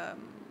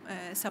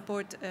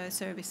support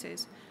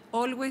services,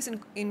 always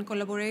in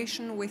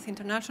collaboration with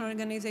international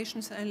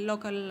organizations and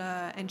local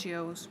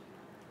NGOs.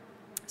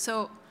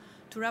 So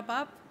to wrap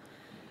up,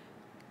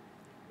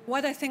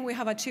 what I think we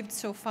have achieved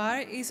so far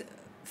is,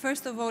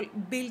 first of all,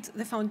 build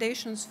the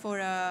foundations for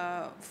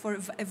a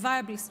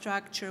viable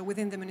structure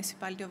within the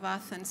municipality of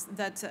Athens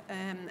that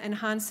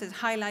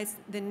highlights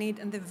the need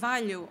and the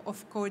value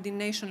of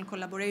coordination and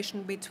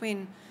collaboration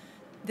between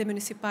the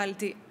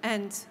municipality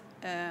and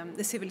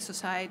the civil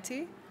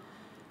society.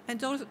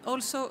 And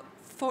also,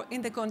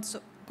 in the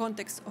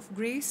context of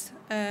Greece,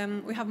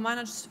 we have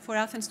managed for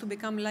Athens to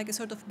become like a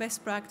sort of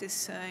best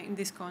practice in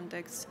this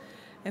context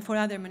for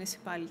other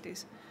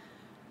municipalities.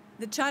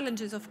 The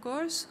challenges, of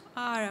course,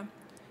 are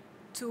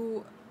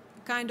to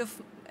kind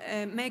of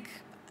make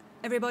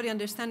everybody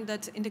understand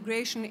that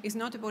integration is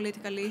not a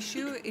political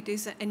issue. It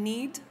is a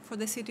need for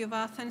the city of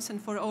Athens and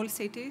for all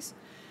cities.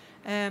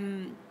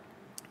 And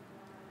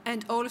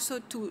also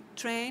to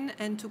train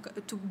and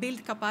to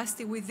build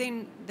capacity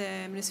within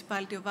the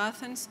municipality of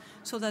Athens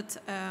so that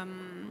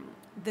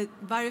the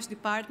various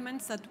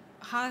departments that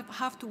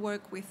have to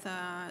work with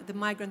the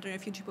migrant and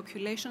refugee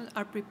population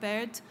are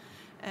prepared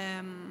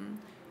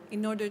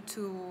in order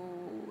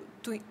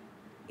to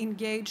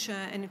engage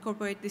and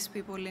incorporate these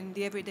people in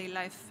the everyday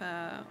life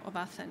of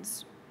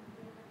Athens.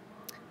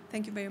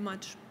 Thank you very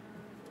much.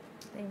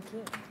 Thank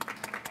you.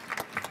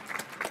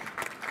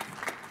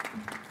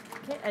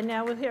 Okay, and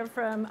now we'll hear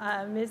from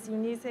Ms.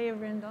 Dionysia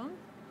Ramon.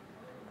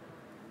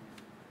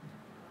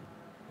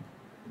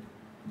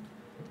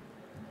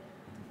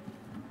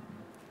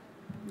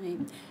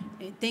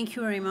 Thank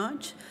you very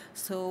much.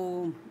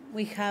 So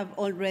we have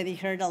already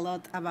heard a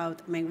lot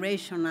about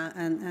migration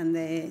and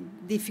the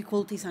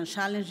difficulties and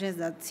challenges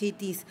that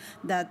cities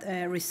that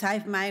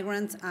receive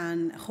migrants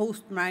and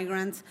host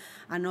migrants,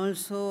 and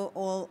also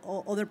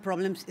all other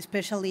problems,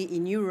 especially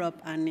in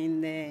Europe and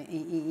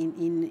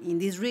in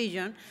this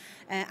region.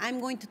 I'm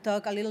going to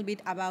talk a little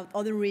bit about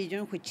other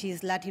region, which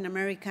is Latin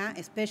America,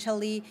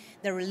 especially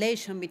the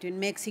relation between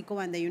Mexico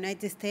and the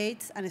United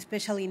States, and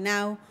especially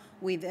now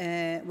with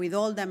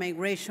all the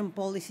migration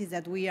policies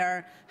that we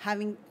are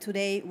having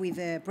today with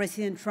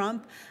President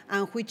Trump,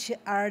 and which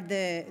are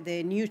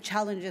the new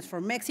challenges for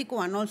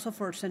Mexico and also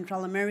for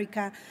Central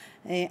America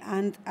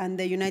and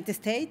the United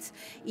States.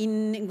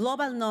 In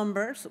global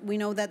numbers, we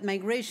know that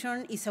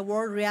migration is a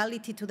world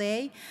reality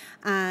today,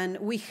 and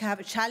we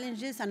have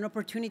challenges and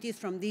opportunities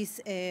from this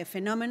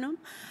phenomenon.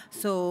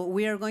 So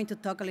we are going to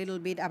talk a little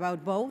bit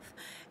about both.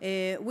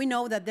 We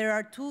know that there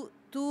are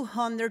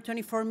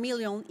 224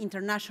 million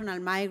international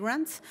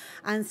migrants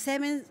and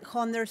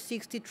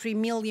 763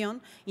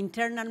 million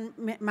internal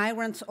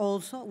migrants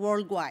also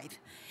worldwide.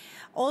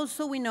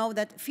 Also, we know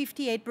that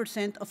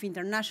 58% of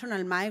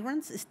international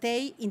migrants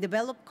stay in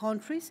developed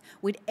countries,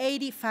 with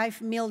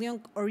 85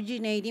 million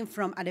originating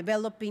from a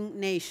developing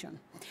nation.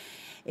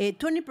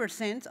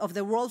 20% of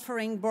the world's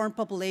foreign-born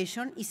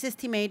population is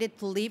estimated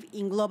to live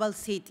in global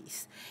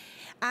cities.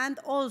 And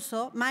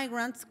also,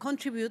 migrants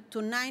contribute to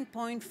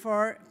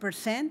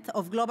 9.4%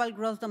 of global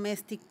gross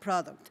domestic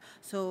product.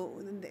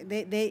 So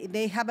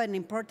they have an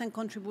important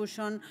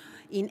contribution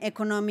in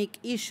economic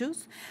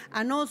issues.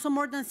 And also,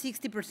 more than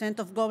 60%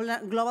 of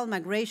global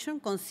migration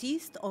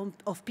consists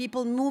of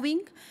people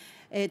moving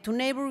to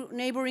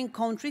neighboring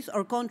countries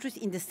or countries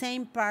in the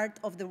same part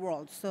of the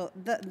world. So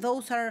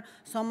those are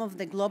some of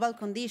the global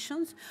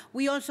conditions.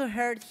 We also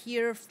heard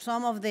here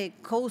some of the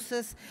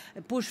causes,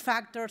 push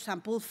factors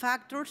and pull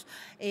factors.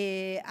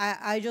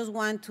 I just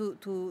want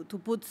to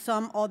put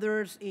some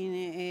others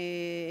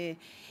in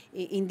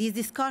this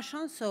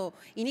discussion. So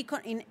in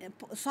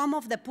some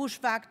of the push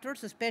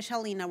factors,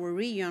 especially in our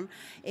region,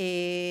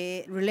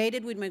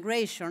 related with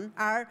migration,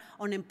 are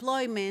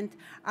unemployment,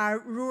 are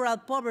rural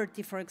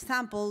poverty, for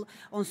example,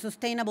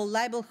 unsustainable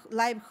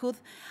livelihood,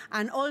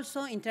 and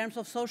also in terms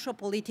of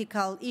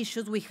socio-political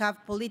issues, we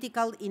have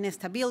political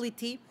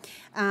instability,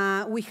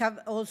 we have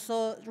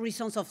also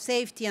reasons of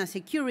safety and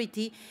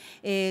security,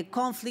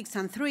 conflicts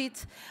and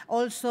threats,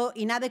 also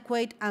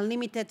inadequate and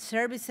limited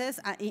services,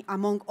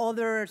 among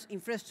others,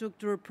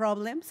 infrastructure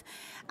problems.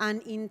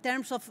 And in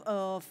terms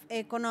of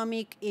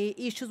economic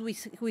issues,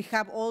 we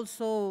have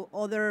also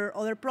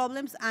other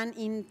problems. And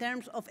in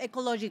terms of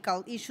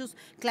ecological issues,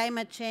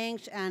 climate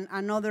change and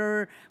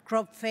another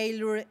crop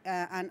failure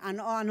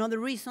and other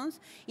reasons.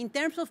 In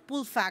terms of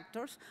pull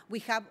factors, we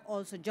have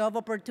also job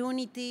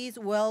opportunities,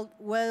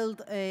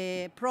 wealth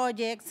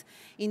projects,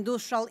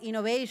 industrial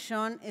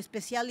innovation,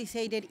 specialized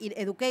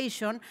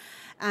education,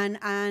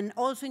 and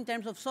also in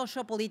terms of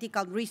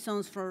socio-political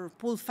reasons for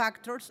pull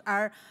factors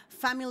are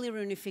family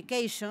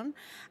reunification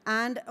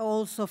and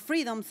also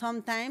freedom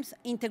sometimes,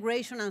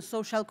 integration and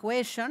social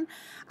cohesion,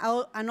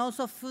 and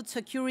also food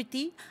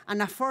security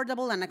and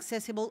affordable and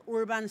accessible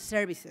urban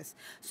services.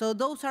 So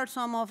those are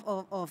some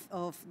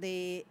of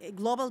the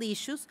global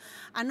issues,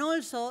 and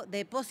also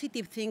the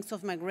positive things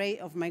of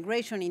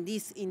migration in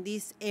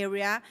this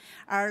area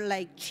are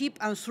like cheap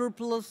and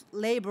surplus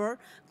labor,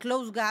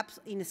 close gaps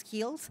in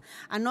skills,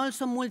 and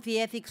also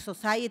multi-ethnic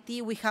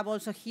society. We have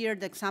also here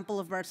the example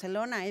of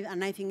Barcelona,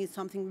 and I think it's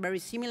something very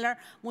similar,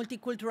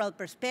 multicultural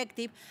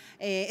perspective,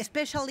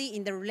 especially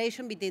in the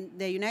relation between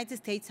the United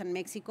States and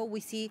Mexico. We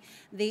see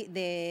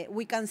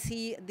we can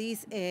see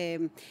this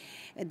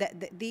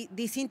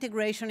this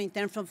integration in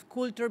terms of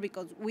culture,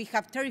 because we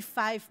have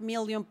 35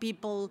 million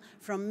people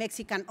from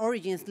Mexican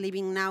origins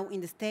living now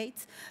in the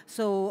States.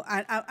 So,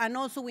 and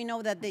also we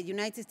know that the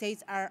United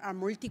States are a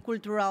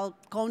multicultural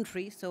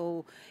country,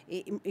 so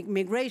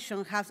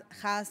immigration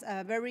has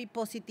a very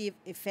positive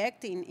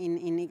effect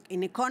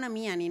in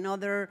economy and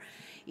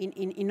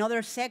in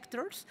other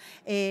sectors.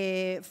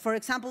 For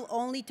example,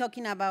 only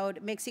talking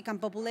about Mexican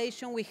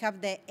population, we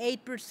have the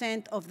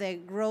 8% of the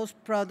gross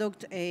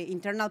product,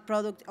 internal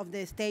product of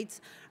the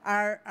States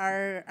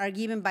are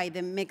given by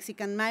the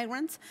Mexican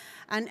migrants,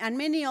 and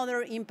many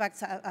other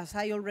impacts, as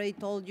I already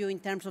told you, in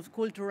terms of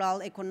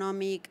cultural,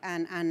 economic,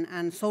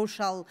 and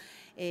social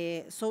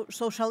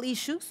social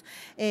issues.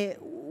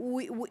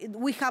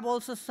 We have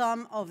also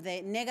some of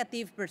the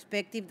negative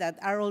perspectives that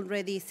are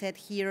already said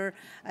here,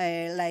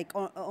 like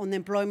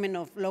unemployment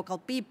of local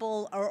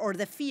people, or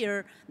the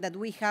fear that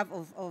we have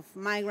of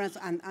migrants,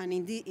 and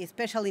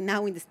especially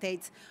now in the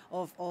States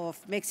of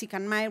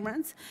Mexican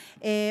migrants.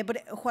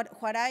 But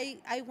what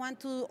I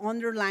want to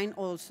underline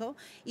also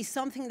is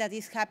something that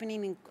is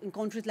happening in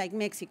countries like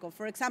Mexico.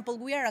 For example,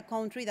 we are a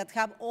country that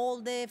have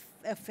all the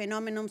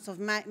phenomena of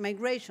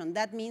migration.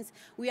 That means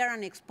we are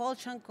an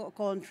expulsion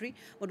country,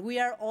 but we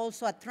are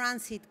also a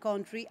transit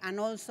country and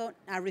also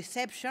a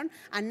reception,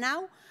 and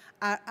now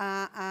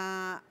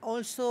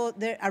also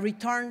a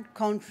return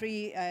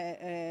country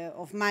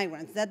of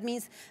migrants. That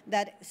means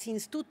that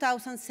since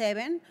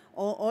 2007,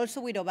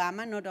 also with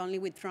Obama, not only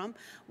with Trump,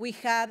 we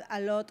had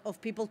a lot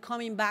of people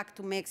coming back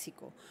to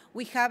Mexico.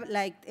 We have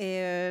like,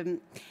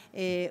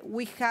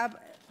 we have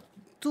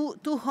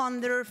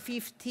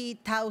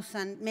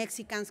 250,000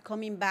 Mexicans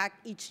coming back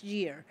each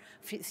year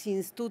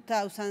since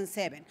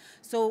 2007.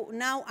 So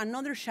now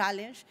another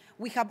challenge.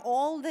 We have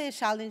all the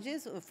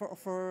challenges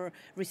for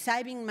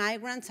receiving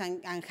migrants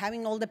and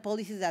having all the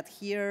policies that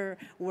here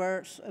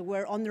were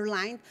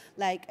underlined,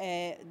 like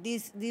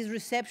these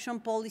reception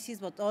policies,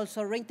 but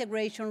also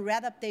reintegration,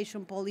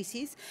 readaptation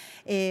policies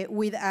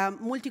with a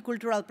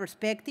multicultural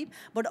perspective.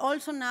 But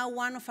also now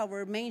one of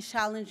our main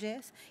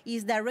challenges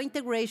is the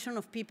reintegration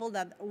of people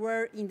that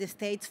were in the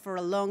States for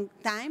a long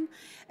time.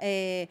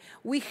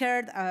 We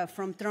heard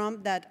from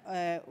Trump that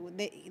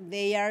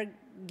they are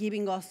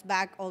giving us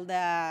back all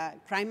the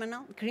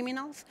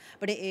criminals,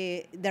 but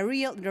the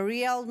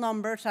real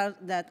numbers are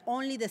that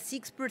only the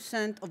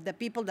 6% of the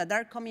people that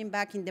are coming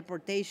back in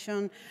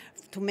deportation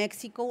to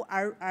Mexico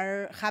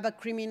have a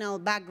criminal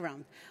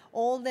background.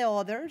 All the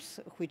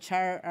others, which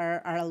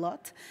are a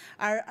lot,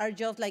 are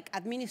just like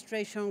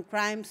administration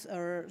crimes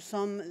or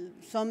some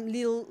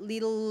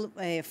little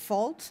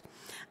faults.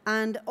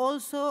 And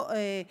also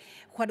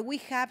what we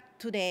have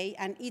today,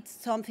 and it's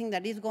something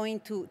that is going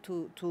to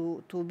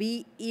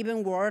be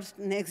even worse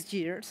next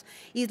years,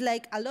 is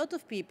like a lot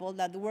of people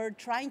that were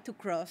trying to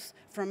cross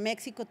from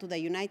Mexico to the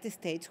United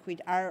States, which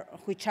are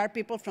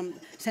people from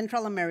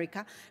Central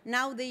America.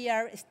 Now they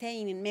are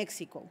staying in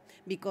Mexico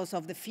because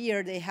of the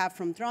fear they have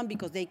from Trump,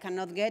 because they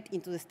cannot get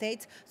into the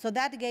States. So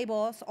that gave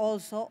us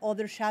also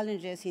other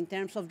challenges in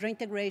terms of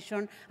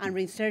reintegration and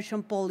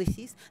reinsertion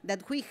policies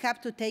that we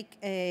have to take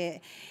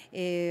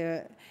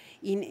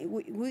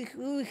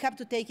we have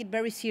to take it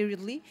very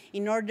seriously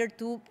in order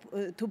to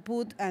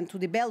put and to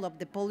develop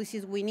the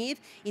policies we need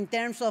in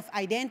terms of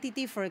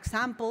identity. For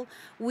example,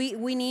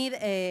 we need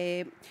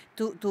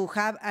to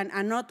have,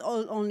 and not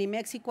only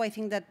Mexico, I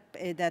think that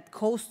that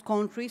coast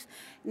countries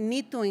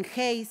need to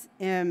enhance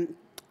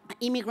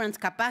immigrants'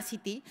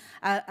 capacity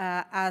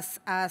as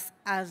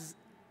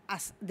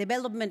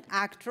development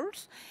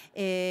actors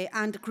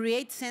and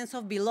create sense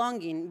of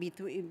belonging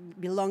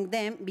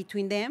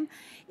between them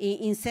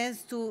in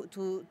sense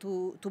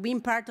to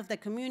being part of the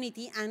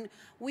community. And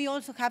we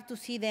also have to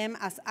see them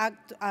as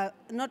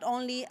not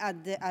only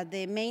at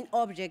the main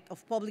object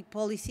of public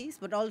policies,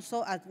 but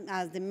also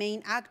as the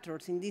main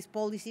actors in these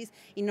policies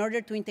in order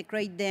to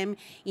integrate them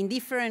in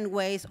different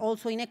ways,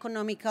 also in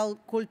economical,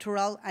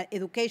 cultural,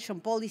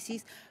 education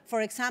policies. For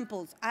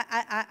example,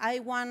 I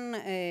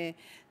want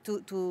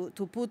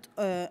to put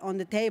on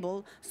the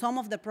table some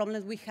of the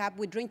problems we have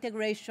with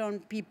reintegration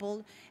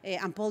people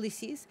and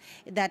policies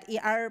that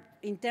are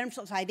in terms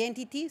of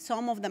identity.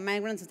 Some of the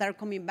migrants that are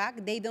coming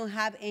back, they don't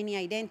have any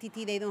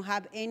identity, they don't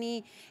have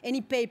any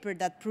paper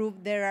that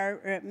prove they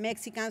are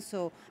Mexicans,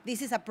 so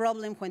this is a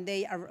problem when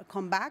they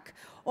come back.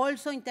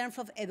 Also in terms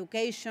of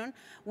education,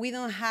 we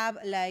don't have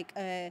like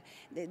the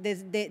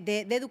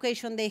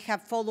education they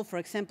have followed, for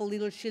example,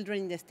 little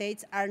children in the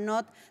States are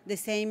not the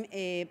same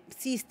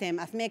system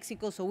as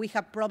Mexico, so we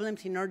have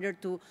problems in order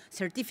to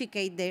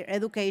certificate their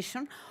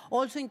education.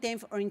 Also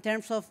in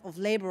terms of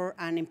labor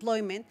and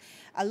employment,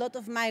 a lot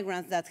of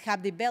migrants that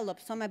have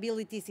developed some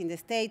abilities in the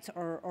States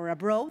or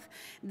abroad,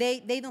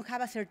 they don't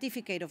have a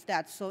certificate of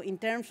that. So in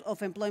terms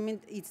of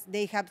employment,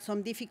 they have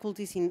some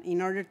difficulties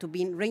in order to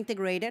be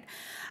reintegrated.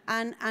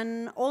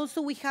 And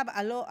also we have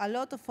a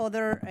lot of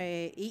other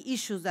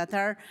issues that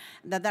are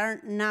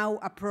now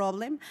a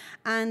problem.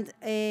 And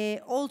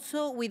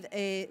also with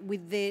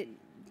the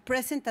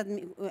present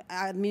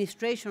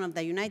administration of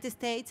the United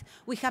States,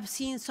 we have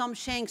seen some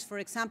change, for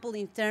example,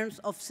 in terms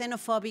of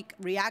xenophobic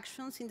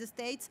reactions in the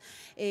States.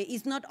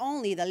 It's not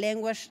only the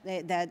language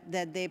that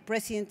the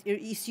president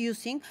is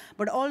using,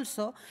 but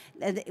also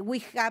we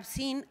have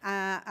seen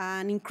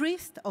an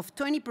increase of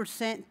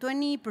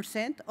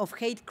 20% of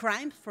hate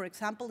crimes, for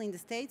example, in the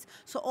States.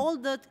 So all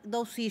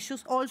those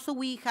issues. Also,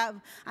 we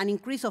have an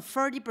increase of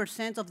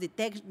 30% of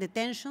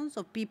detentions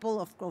of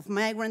people, of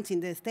migrants in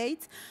the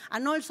States,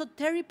 and also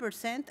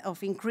 30%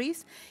 of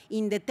increase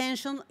in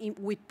detention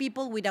with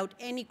people without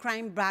any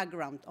crime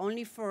background,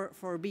 only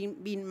for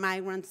being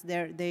migrants.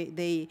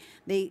 They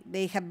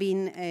have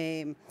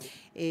been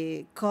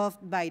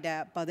caught by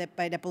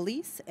the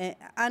police,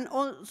 and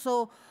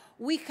also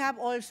we have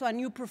also a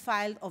new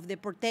profile of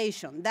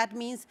deportation. That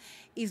means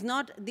it's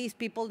not these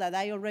people that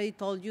I already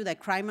told you, the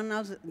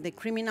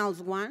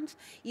criminals ones,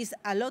 it's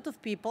a lot of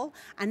people.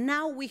 And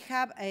now we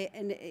have,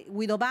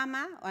 with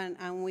Obama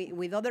and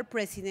with other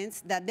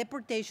presidents, that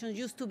deportation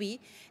used to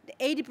be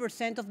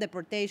 80% of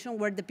deportation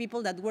were the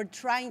people that were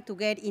trying to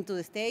get into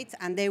the States,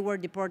 and they were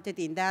deported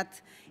in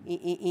that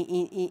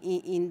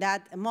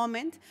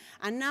moment.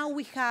 And now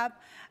we have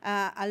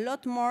a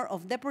lot more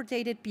of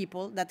deported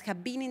people that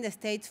have been in the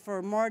States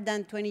for more than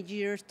 20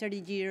 years, 30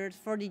 years,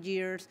 40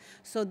 years.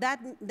 So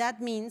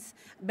that means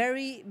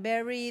very,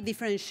 very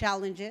different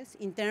challenges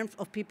in terms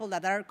of people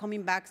that are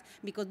coming back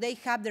because they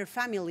have their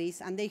families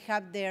and they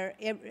have their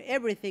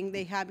everything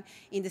they have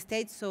in the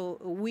States. So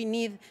we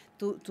need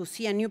to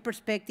see a new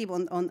perspective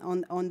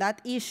on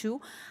that issue.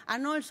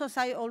 And also, as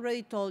I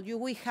already told you,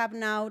 we have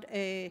now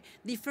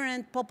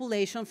different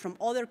populations from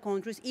other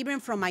countries, even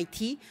from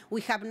IT.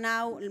 We have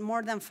now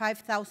more than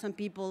 5,000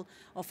 people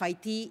of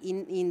IT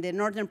in the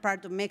northern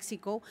part of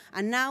Mexico.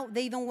 And now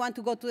they don't want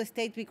to go to the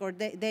States because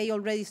they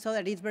already saw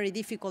that it's very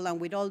difficult,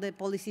 and with all the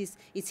policies,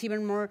 it's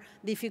even more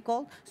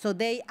difficult. So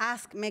they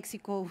ask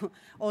Mexico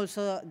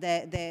also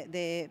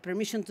the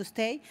permission to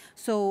stay.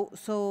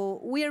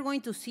 So we are going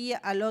to see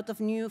a lot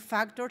of new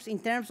factors in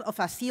terms of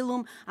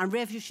asylum and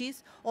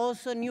refugees.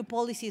 Also, new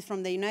policies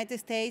from the United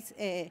States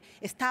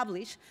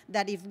establish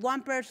that if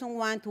one person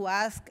wants to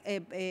ask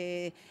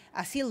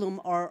asylum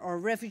or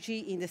refugee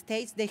in the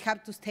States, they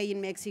have to stay in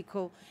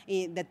Mexico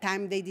in the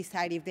time they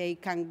decide if they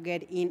can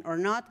get in or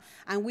not.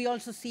 And we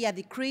also see a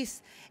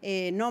decreased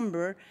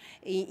number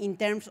in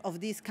terms of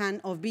this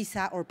kind of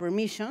visa or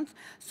permissions.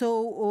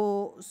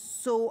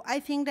 So I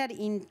think that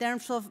in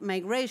terms of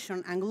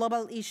migration and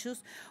global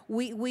issues,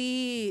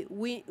 we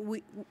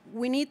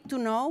need to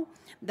know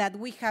that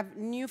we have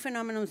new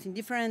phenomena in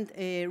different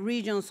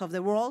regions of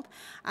the world,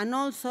 and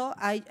also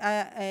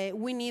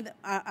we need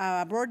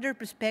a broader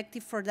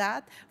perspective for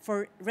that,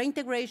 for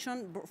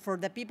reintegration, for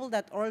the people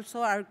that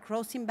also are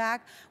crossing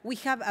back. We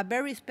have a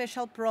very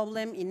special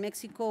problem in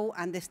Mexico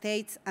and the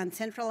States and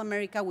Central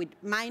America with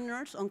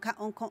minors,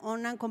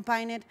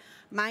 unaccompanied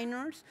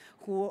minors,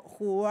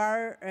 who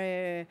are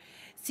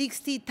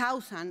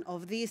 60,000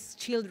 of these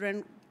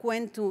children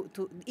went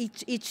to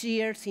each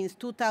year since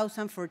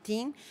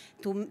 2014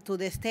 to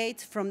the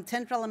States, from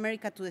Central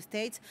America to the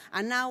States,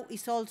 and now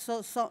it's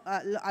also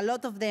a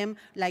lot of them,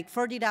 like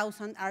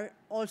 40,000, are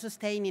also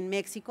staying in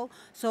Mexico.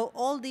 So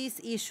all these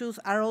issues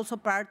are also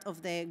part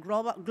of the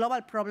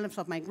global problems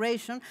of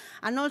migration,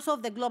 and also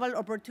of the global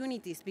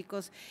opportunities,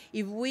 because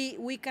if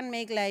we can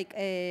make like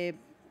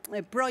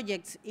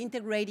projects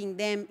integrating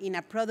them in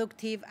a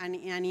productive and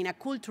in a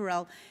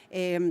cultural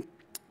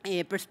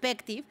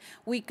perspective,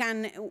 we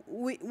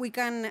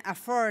can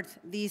afford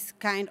these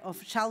kind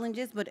of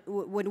challenges, but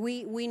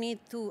we need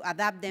to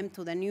adapt them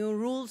to the new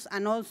rules,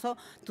 and also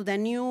to the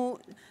new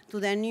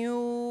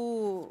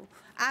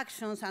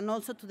actions, and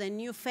also to the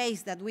new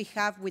phase that we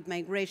have with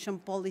migration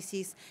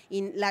policies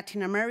in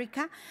Latin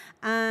America.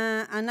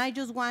 And I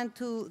just want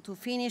to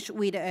finish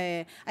with,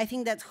 I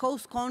think that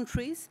host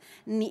countries,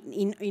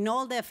 in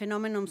all the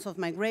phenomena of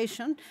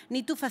migration,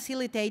 need to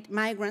facilitate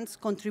migrants'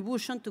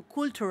 contribution to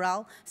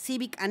cultural,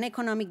 civic, and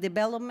economic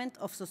development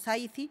of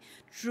society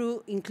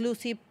through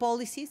inclusive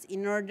policies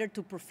in order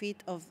to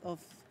profit of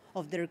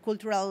their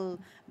cultural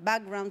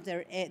background,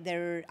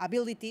 their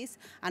abilities,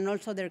 and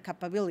also their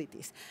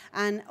capabilities.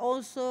 And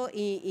also,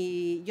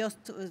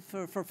 just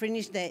for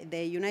finish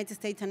the United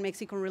States and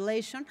Mexico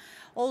relation,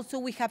 also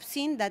we have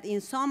seen that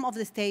in some of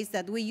the states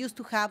that we used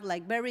to have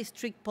like very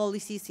strict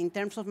policies in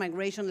terms of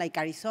migration, like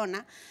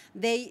Arizona,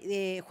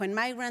 when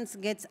migrants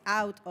get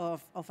out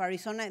of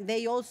Arizona,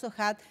 they also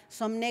had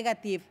some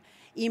negative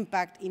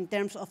impact in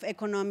terms of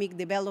economic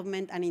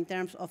development and in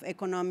terms of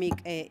economic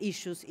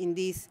issues in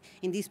this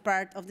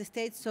part of the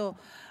state. So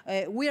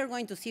we are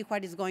going to see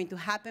what is going to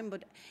happen,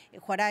 but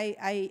what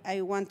I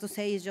want to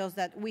say is just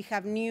that we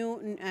have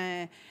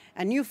a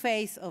new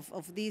phase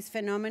of this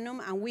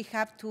phenomenon, and we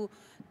have to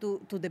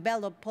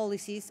develop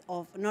policies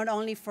of not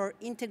only for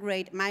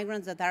integrate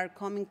migrants that are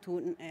coming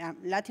to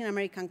Latin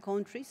American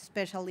countries,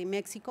 especially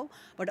Mexico,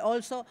 but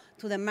also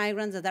to the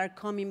migrants that are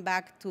coming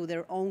back to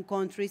their own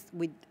countries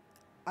with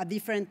a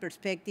different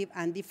perspective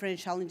and different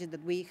challenges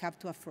that we have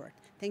to afford.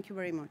 Thank you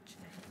very much.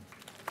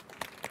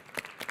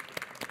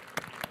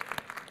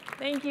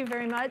 Thank you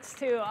very much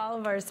to all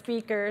of our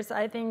speakers.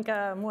 I think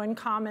one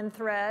common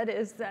thread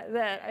is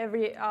that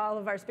all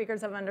of our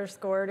speakers have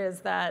underscored is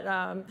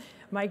that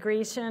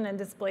migration and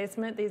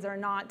displacement, these are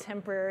not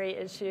temporary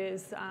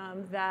issues,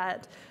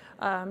 that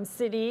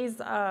cities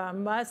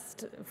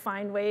must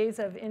find ways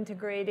of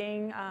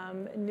integrating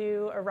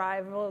new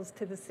arrivals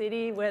to the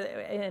city,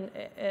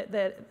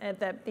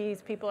 that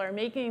these people are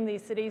making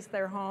these cities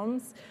their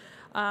homes,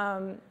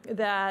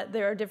 that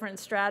there are different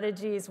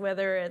strategies,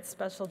 whether it's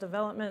special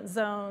development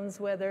zones,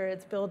 whether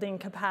it's building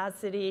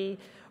capacity,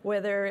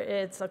 whether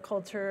it's a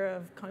culture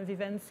of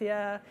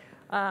convivencia,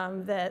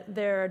 that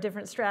there are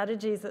different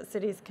strategies that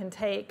cities can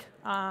take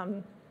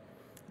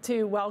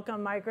to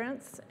welcome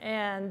migrants.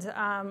 And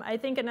I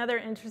think another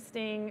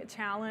interesting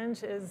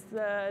challenge is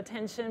the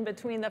tension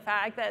between the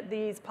fact that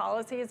these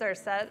policies are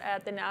set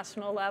at the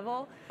national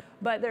level,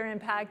 but they're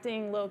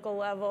impacting local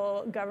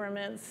level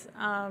governments.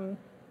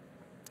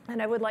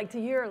 And I would like to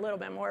hear a little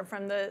bit more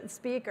from the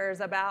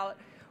speakers about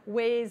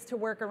ways to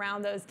work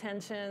around those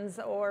tensions,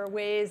 or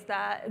ways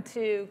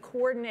to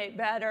coordinate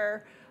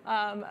better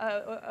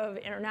of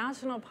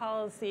international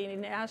policy,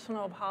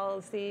 national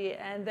policy,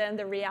 and then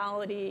the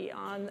reality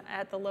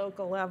at the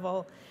local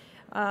level.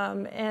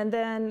 And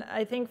then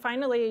I think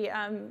finally,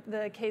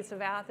 the case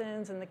of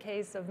Athens and the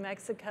case of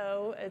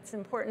Mexico, it's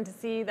important to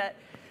see that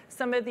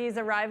some of these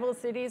arrival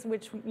cities,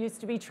 which used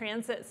to be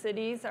transit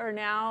cities, are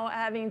now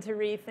having to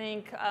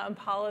rethink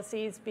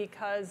policies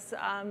because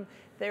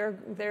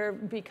they're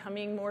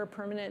becoming more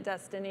permanent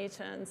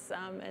destinations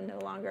and no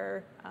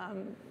longer.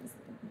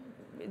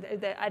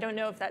 I don't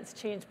know if that's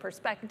changed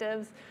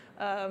perspectives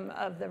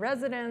of the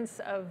residents,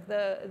 of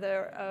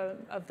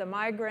the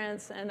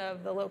migrants, and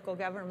of the local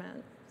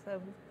government. So,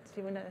 do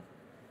you want to?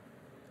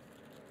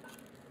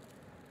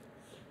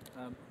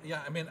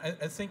 Yeah, I mean,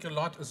 I think a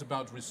lot is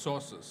about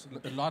resources.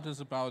 A lot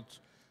is about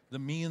the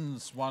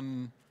means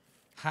one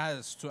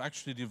has to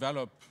actually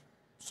develop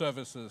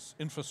services,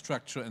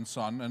 infrastructure, and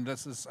so on. And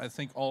this is, I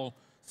think, all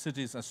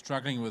cities are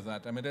struggling with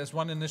that. I mean, there's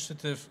one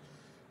initiative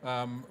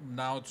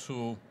now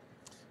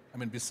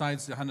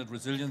besides the 100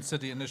 Resilient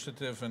City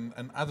Initiative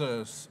and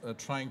others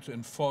trying to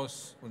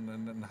enforce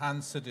and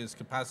enhance cities'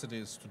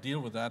 capacities to deal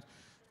with that,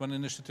 one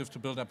initiative to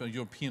build up a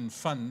European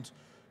fund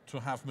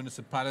to have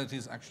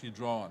municipalities actually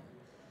draw on.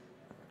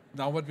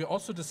 Now, what we're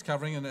also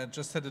discovering, and I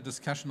just had a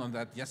discussion on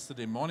that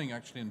yesterday morning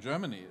actually in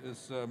Germany,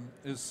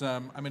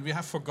 we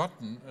have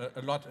forgotten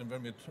a lot, and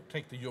when we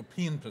take the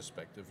European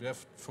perspective, we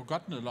have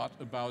forgotten a lot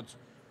about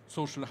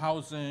social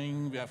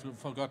housing, we have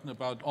forgotten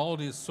about all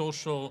these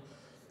social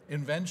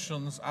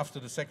inventions after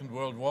the Second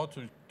World War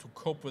to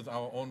cope with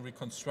our own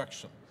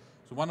reconstruction.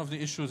 So one of the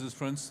issues is,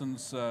 for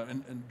instance,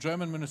 in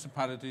German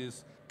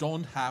municipalities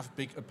don't have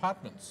big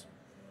apartments.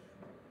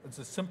 It's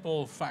a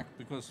simple fact,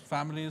 because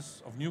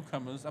families of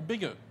newcomers are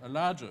bigger, are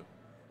larger,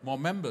 more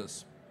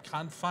members,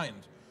 can't find.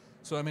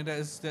 So I mean,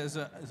 there's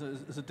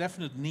a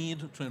definite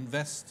need to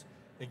invest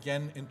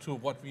again into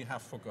what we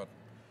have forgotten.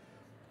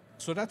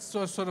 So that's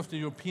sort of the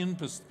European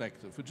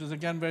perspective, which is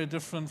again very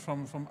different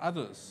from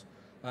others.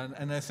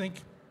 And I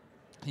think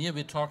here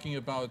we're talking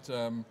about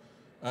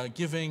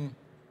giving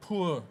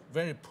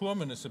very poor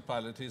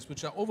municipalities,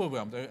 which are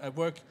overwhelmed.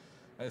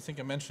 I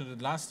think I mentioned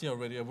it last year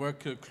already, I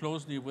work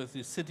closely with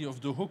the city of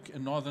Duhok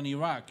in northern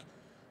Iraq.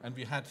 And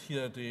we had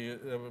here the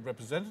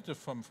representative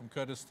from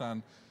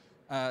Kurdistan,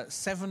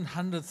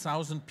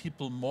 700,000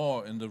 people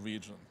more in the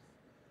region.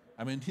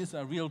 I mean, these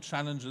are real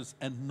challenges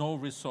and no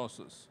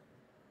resources.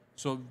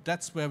 So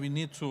that's where we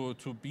need to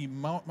be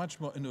much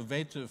more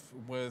innovative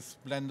with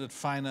blended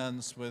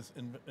finance, with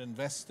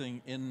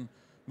investing in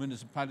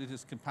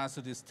municipalities'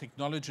 capacities,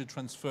 technology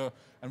transfer.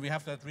 And we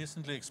have that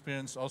recently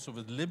experienced also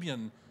with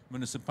Libyan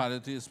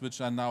municipalities,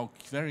 which are now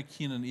very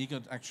keen and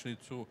eager actually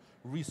to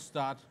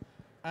restart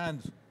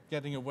and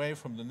getting away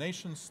from the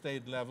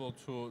nation-state level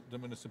to the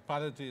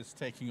municipalities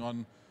taking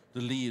on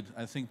the lead.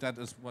 I think that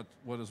is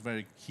what is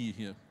very key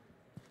here.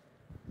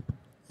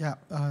 Yeah,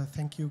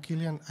 thank you,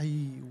 Kilian.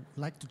 I would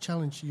like to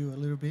challenge you a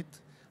little bit.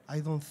 I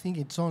don't think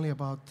it's only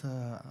about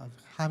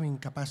having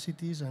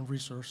capacities and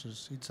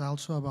resources. It's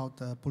also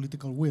about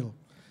political will.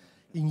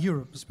 In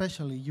Europe,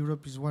 especially,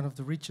 Europe is one of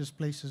the richest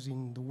places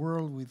in the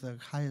world with the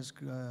highest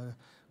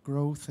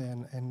growth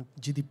and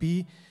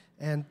GDP.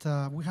 And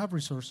we have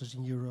resources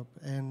in Europe.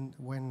 And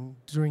when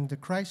during the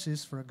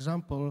crisis, for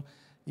example,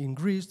 in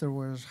Greece, there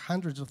was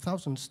hundreds of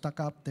thousands stuck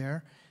up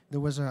there.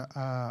 There was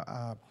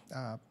a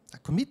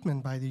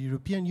commitment by the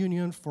European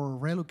Union for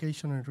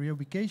relocation and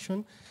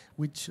reubication,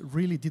 which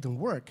really didn't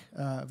work.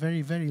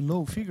 Very, very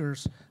low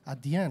figures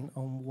at the end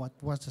on what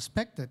was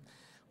expected.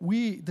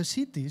 The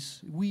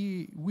cities,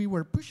 we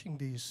were pushing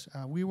this.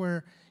 We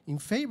were in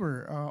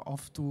favor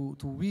of to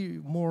be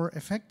more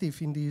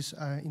effective in this.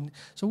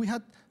 So we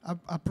had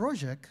a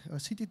project, a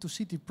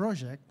city-to-city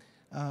project,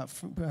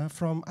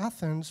 from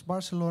Athens,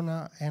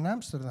 Barcelona, and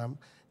Amsterdam.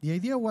 The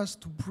idea was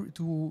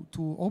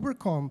to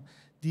overcome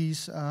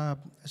these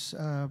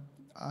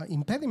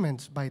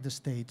impediments by the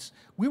states.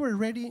 We were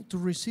ready to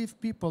receive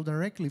people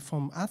directly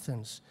from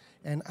Athens,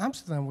 and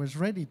Amsterdam was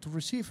ready to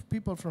receive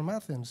people from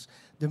Athens.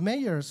 The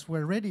mayors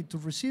were ready to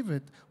receive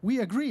it. We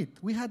agreed.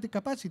 We had the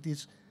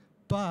capacities,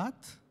 but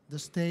the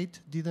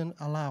state didn't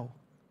allow.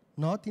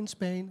 Not in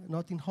Spain,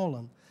 not in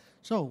Holland.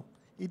 So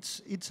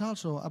it's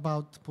also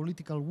about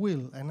political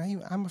will, and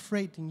I'm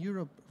afraid in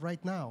Europe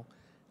right now,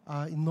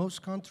 in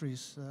most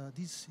countries,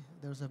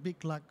 there's a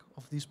big lack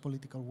of this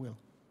political will.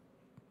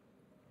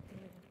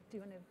 Do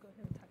you want to go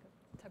ahead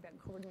and talk about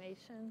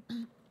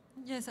coordination?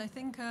 Yes, I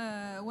think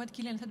what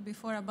Kilian said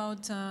before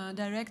about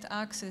direct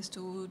access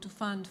to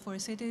fund for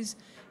cities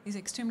is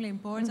extremely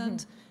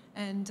important. Mm-hmm.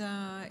 And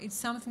it's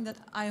something that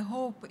I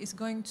hope is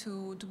going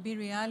to be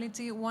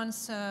reality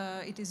once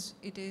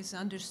it is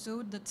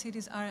understood that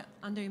cities are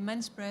under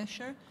immense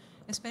pressure,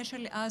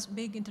 especially as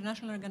big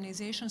international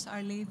organizations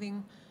are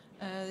leaving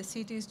the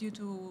cities due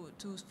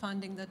to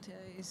funding that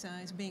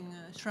is being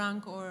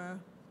shrunk or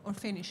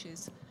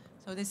finishes.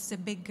 So this is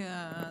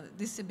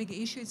a big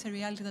issue. It's a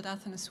reality that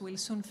Athens will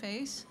soon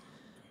face.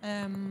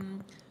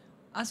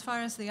 As far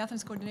as the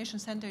Athens Coordination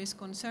Center is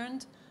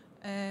concerned,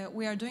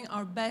 we are doing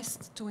our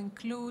best to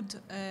include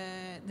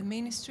the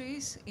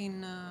ministries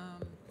in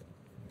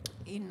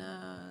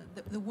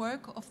the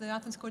work of the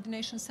Athens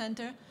Coordination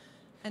Center.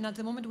 And at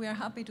the moment, we are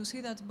happy to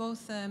see that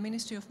both the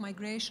Ministry of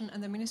Migration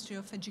and the Ministry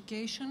of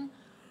Education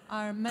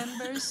are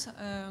members,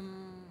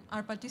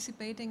 are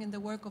participating in the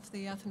work of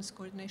the Athens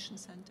Coordination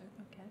Center.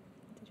 Okay.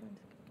 Did you want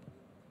to?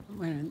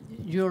 Well,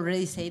 you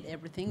already said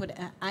everything, but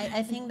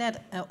I think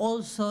that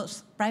also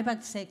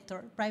private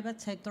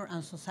sector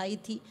and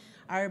society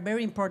are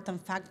very important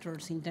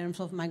factors in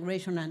terms of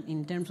migration and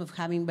in terms of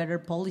having better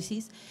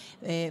policies.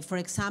 For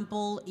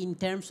example, in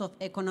terms of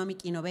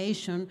economic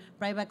innovation,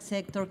 private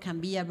sector can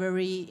be a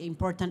very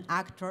important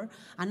actor,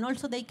 and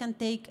also they can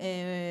take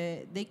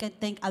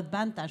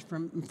advantage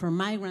from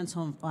migrants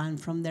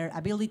and from their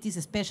abilities,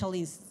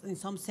 especially in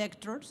some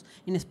sectors,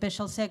 in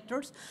special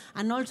sectors.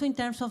 And also in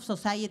terms of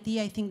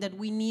society, I think that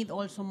we need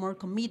also more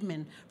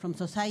commitment from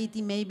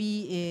society.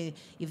 Maybe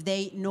if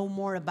they know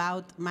more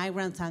about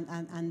migrants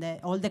and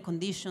all the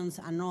conditions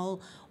and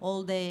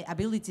all the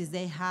abilities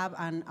they have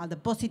and the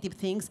positive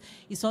things,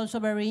 is also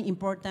very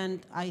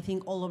important, I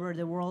think, all over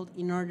the world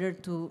in order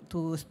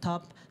to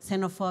stop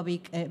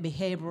xenophobic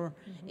behavior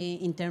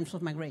in terms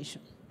of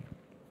migration.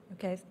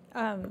 Okay,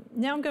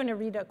 now I'm going to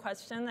read a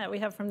question that we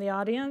have from the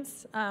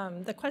audience.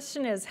 The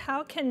question is,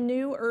 how can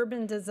new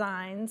urban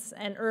designs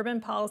and urban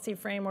policy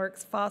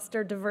frameworks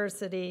foster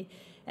diversity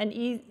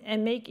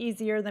and make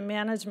easier the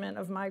management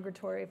of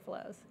migratory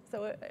flows?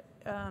 So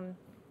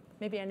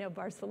maybe I know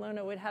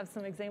Barcelona would have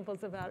some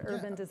examples about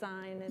urban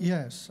design. And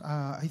yes,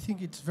 I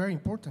think it's very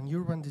important.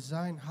 Urban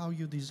design, how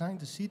you design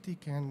the city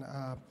can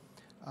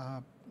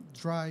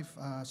drive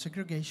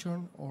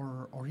segregation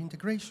or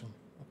integration.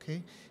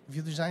 Okay, if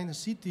you design a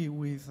city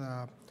with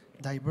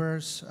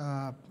diverse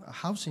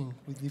housing,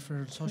 with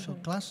different social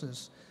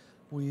classes,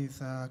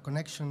 with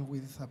connection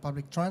with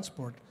public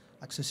transport,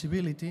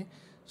 accessibility,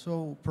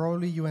 so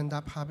probably you end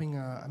up having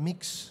a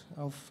mix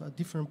of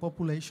different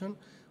population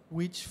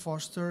which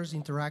fosters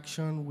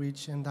interaction,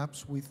 which ends up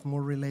with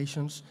more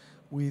relations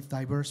with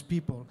diverse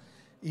people.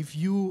 If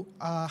you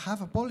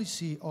have a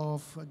policy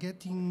of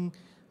getting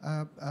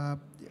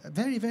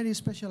very, very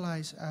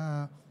specialized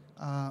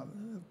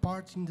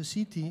parts in the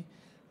city,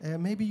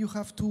 maybe you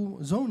have two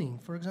zoning,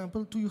 for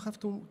example, you have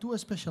two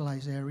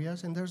specialized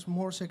areas, and there's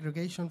more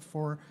segregation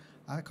for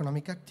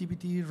economic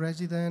activity,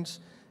 residents,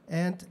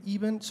 and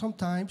even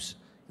sometimes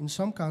in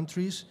some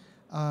countries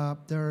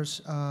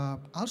there's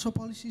also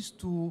policies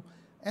to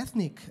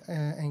ethnic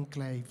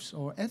enclaves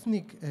or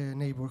ethnic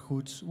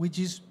neighborhoods,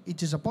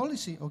 it is a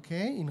policy,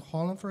 okay? In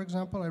Holland, for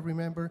example, I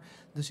remember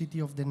the city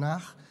of Den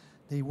Haag,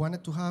 they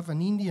wanted to have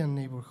an Indian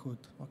neighborhood,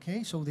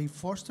 okay? So they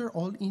foster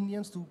all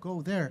Indians to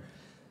go there.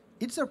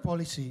 It's their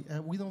policy.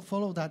 We don't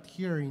follow that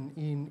here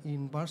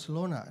in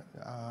Barcelona.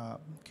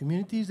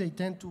 Communities, they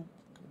tend to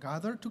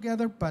gather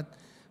together, but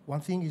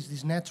one thing is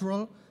this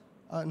natural.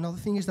 Another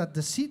thing is that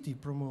the city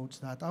promotes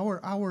that.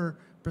 Our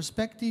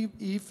perspective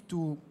is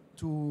to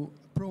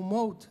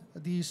promote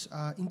this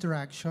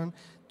interaction,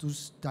 to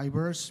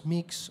diverse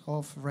mix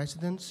of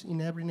residents in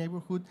every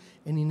neighborhood,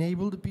 and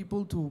enable the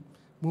people to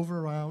move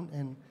around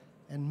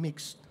and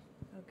mix.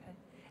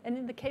 And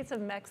in the case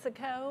of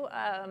Mexico,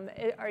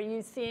 are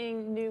you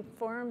seeing new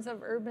forms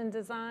of urban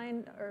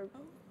design? Or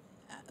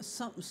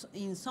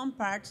in some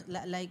parts,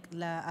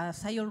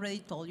 as I already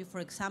told you,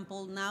 for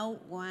example, now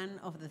one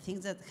of the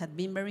things that had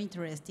been very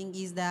interesting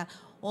is that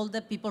all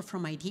the people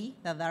from IT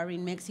that are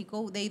in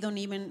Mexico, they don't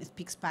even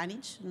speak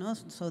Spanish, no?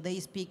 So they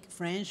speak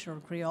French or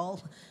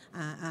Creole.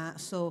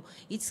 So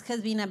it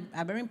has been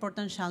a very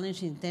important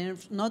challenge in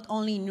terms, not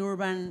only in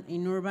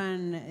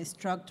urban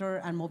structure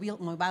and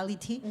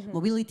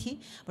mobility,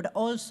 but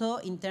also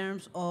in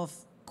terms of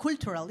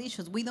cultural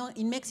issues.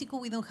 In Mexico,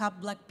 we don't have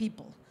black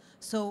people.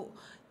 So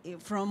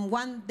from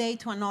one day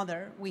to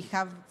another, we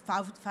have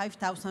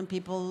 5,000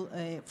 people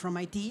from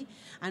IT,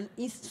 and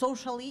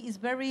socially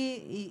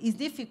it's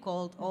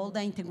difficult, all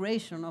the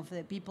integration of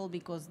the people,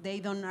 because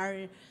they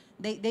are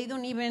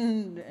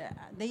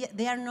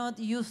not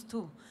used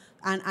to.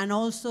 And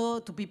also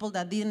to people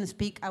that didn't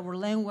speak our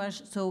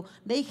language. So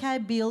they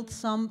have built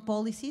some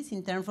policies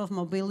in terms of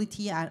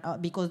mobility,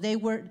 because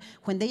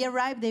when they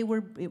arrived, they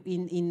were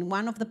in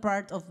one of the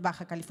parts of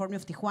Baja California,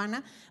 of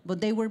Tijuana, but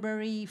they were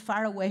very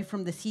far away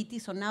from the city.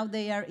 So now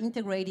they are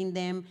integrating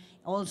them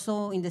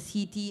also in the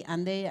city,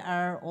 and they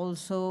are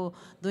also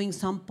doing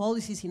some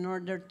policies in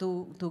order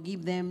to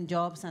give them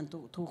jobs and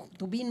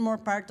to be more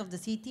part of the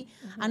city.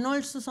 Mm-hmm. And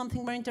also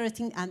something very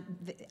interesting, and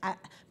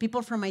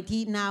people from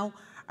IT now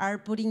are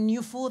putting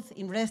new food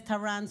in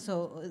restaurants,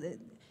 so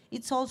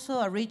it's also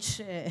a rich,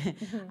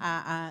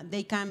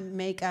 they can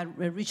make a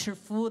richer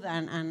food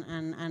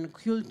and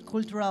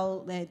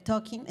cultural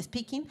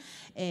speaking.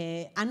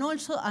 And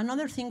also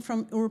another thing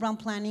from urban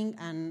planning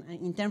and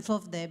in terms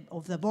of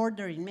the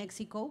border in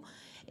Mexico,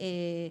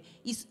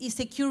 is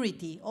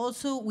security.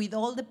 Also, with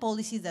all the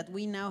policies that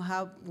we now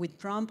have with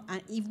Trump,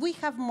 and if we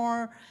have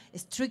more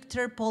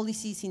stricter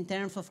policies in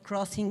terms of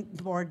crossing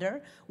the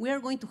border, we are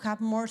going to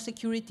have more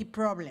security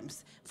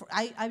problems.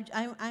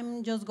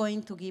 I'm just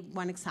going to give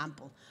one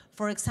example.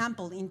 For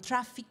example, in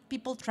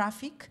people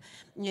traffic,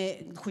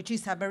 which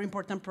is a very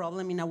important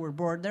problem in our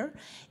border,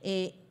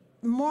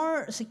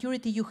 more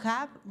security you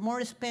have, more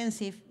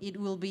expensive it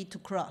will be to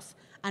cross.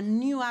 And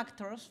new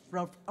actors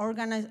of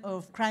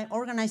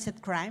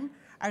organized crime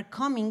are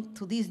coming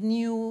to this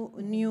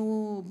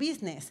new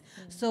business.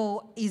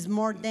 So it's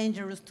more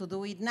dangerous to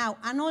do it now.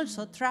 And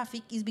also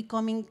traffic is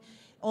becoming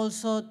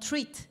also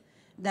treat.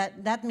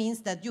 That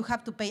means that you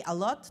have to pay a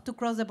lot to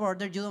cross the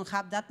border. You don't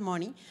have that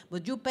money,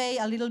 but you pay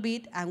a little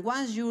bit, and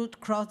once you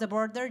cross the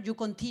border, you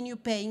continue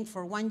paying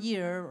for 1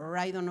 year, or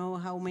I don't know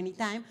how many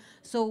times.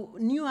 So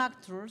new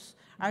actors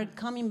are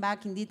coming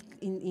back on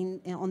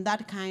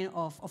that kind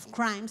of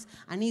crimes,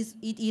 and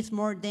it is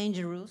more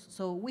dangerous.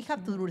 So we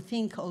have to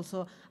rethink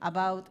also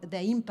about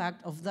the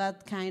impact of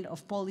that kind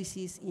of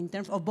policies in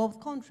terms of both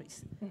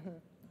countries. Mm-hmm.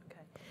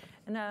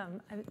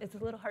 And it's a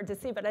little hard to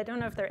see, but I don't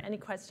know if there are any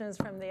questions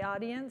from the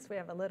audience. We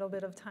have a little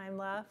bit of time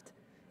left.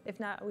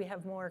 If not, we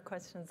have more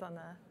questions on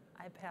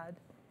the iPad.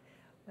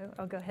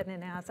 I'll go ahead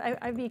and ask.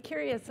 I'd be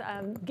curious,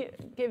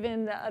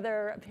 given the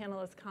other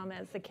panelists'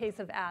 comments, the case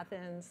of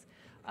Athens,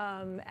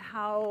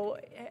 how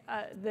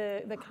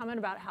the comment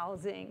about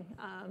housing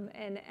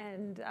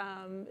and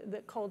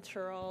the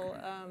cultural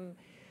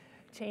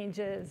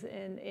changes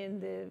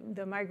in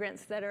the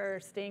migrants that are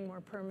staying more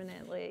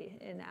permanently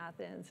in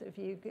Athens. If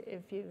you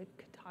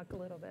could talk a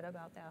little bit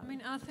about that. I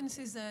mean, Athens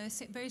is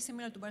very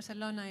similar to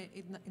Barcelona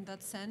in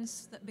that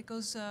sense,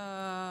 because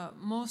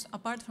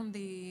apart from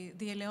the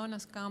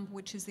Eleonas camp,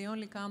 which is the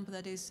only camp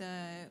that is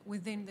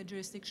within the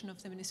jurisdiction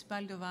of the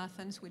municipality of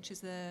Athens, which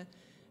is a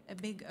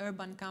big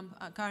urban camp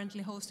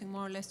currently hosting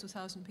more or less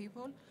 2,000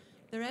 people.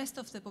 The rest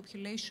of the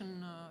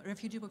population,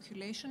 refugee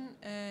population,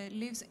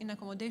 lives in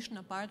accommodation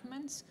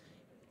apartments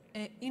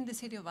in the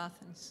city of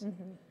Athens,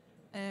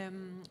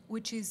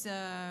 which is,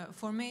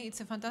 for me, it's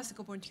a fantastic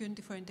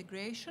opportunity for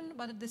integration,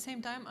 but at the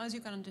same time, as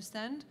you can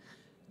understand,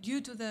 due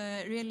to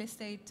the real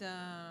estate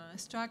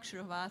structure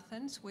of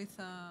Athens, with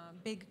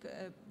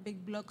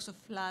big blocks of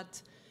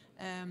flats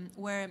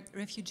where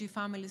refugee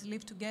families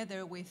live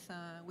together with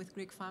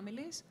Greek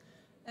families,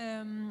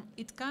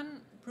 it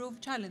can prove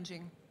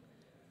challenging.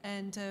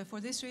 And for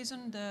this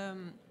reason, the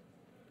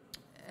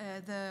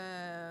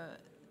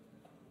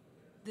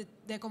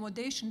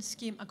accommodation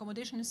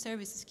and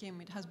service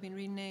scheme, it has been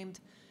renamed,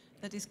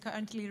 that is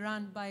currently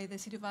run by the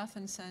City of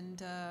Athens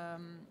and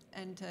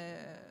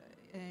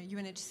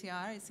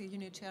UNHCR. It's the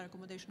UNHCR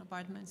accommodation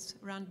apartments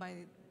run by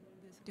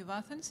the City of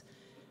Athens.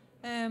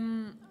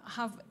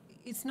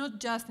 It's not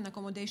just an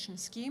accommodation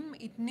scheme.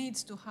 It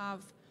needs to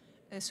have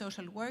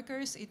social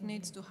workers. It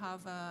needs to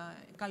have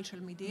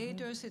cultural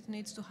mediators. It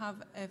needs to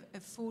have a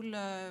full,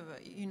 a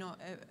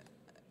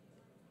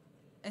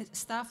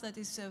staff that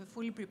is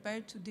fully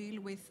prepared to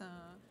deal with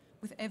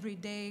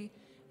everyday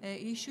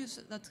issues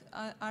that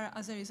are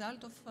as a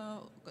result of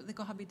the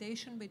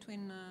cohabitation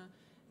between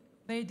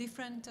very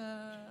different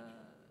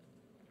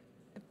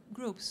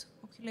groups,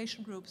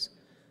 population groups.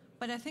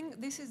 But I think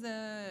this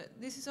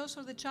is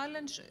also the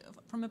challenge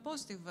from the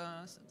positive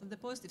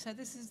side.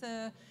 This is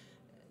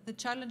the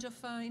challenge of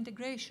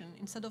integration.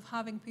 Instead of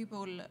having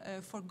people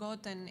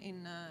forgotten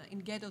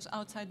in ghettos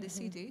outside the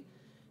city,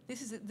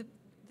 this is the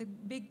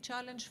big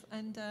challenge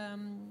and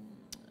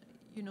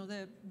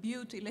the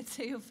beauty, let's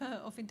say,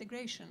 of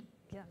integration.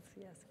 Yes,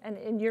 yes. And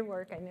in your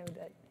work, I know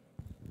that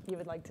you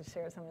would like to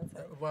share some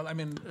insight. Well, I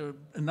mean,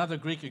 another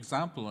Greek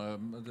example,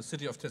 the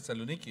city of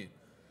Thessaloniki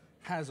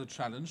has a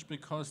challenge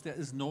because there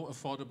is no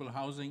affordable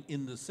housing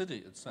in the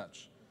city as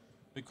such,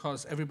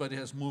 because everybody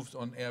has moved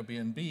on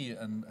Airbnb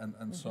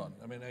and so on.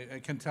 I mean, I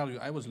can tell you,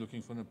 I was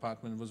looking for an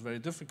apartment. It was very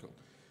difficult.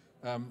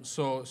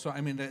 So I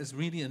mean, there is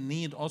really a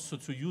need also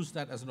to use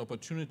that as an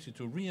opportunity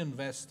to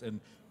reinvest in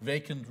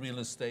vacant real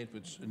estate,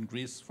 which in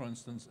Greece, for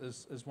instance,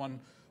 is one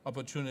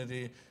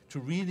opportunity to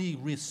really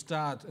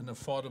restart an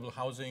affordable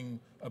housing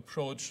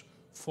approach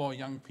for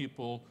young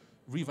people,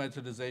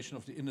 revitalization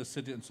of the inner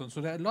city and so on. So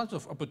there are lots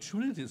of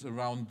opportunities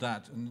around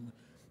that.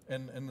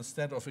 And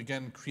instead of,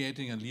 again,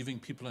 creating and leaving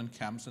people in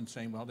camps and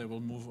saying, well, they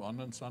will move on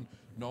and so on.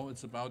 No,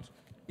 it's about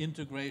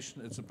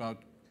integration. It's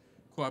about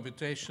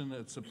cohabitation.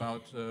 It's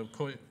about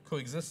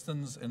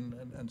coexistence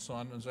and so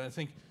on. And so I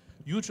think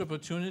huge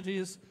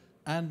opportunities,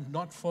 and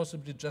not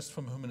forcibly just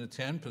from a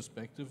humanitarian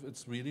perspective.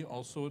 It's really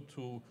also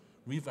to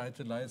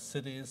revitalize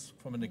cities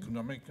from an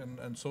economic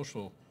and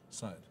social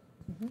side.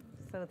 Mm-hmm.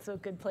 So it's a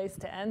good place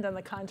to end on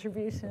the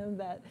contribution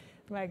that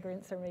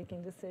migrants are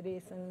making to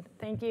cities. And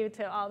thank you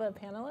to all the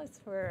panelists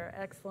for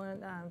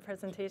excellent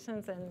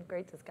presentations and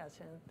great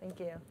discussion. Thank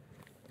you.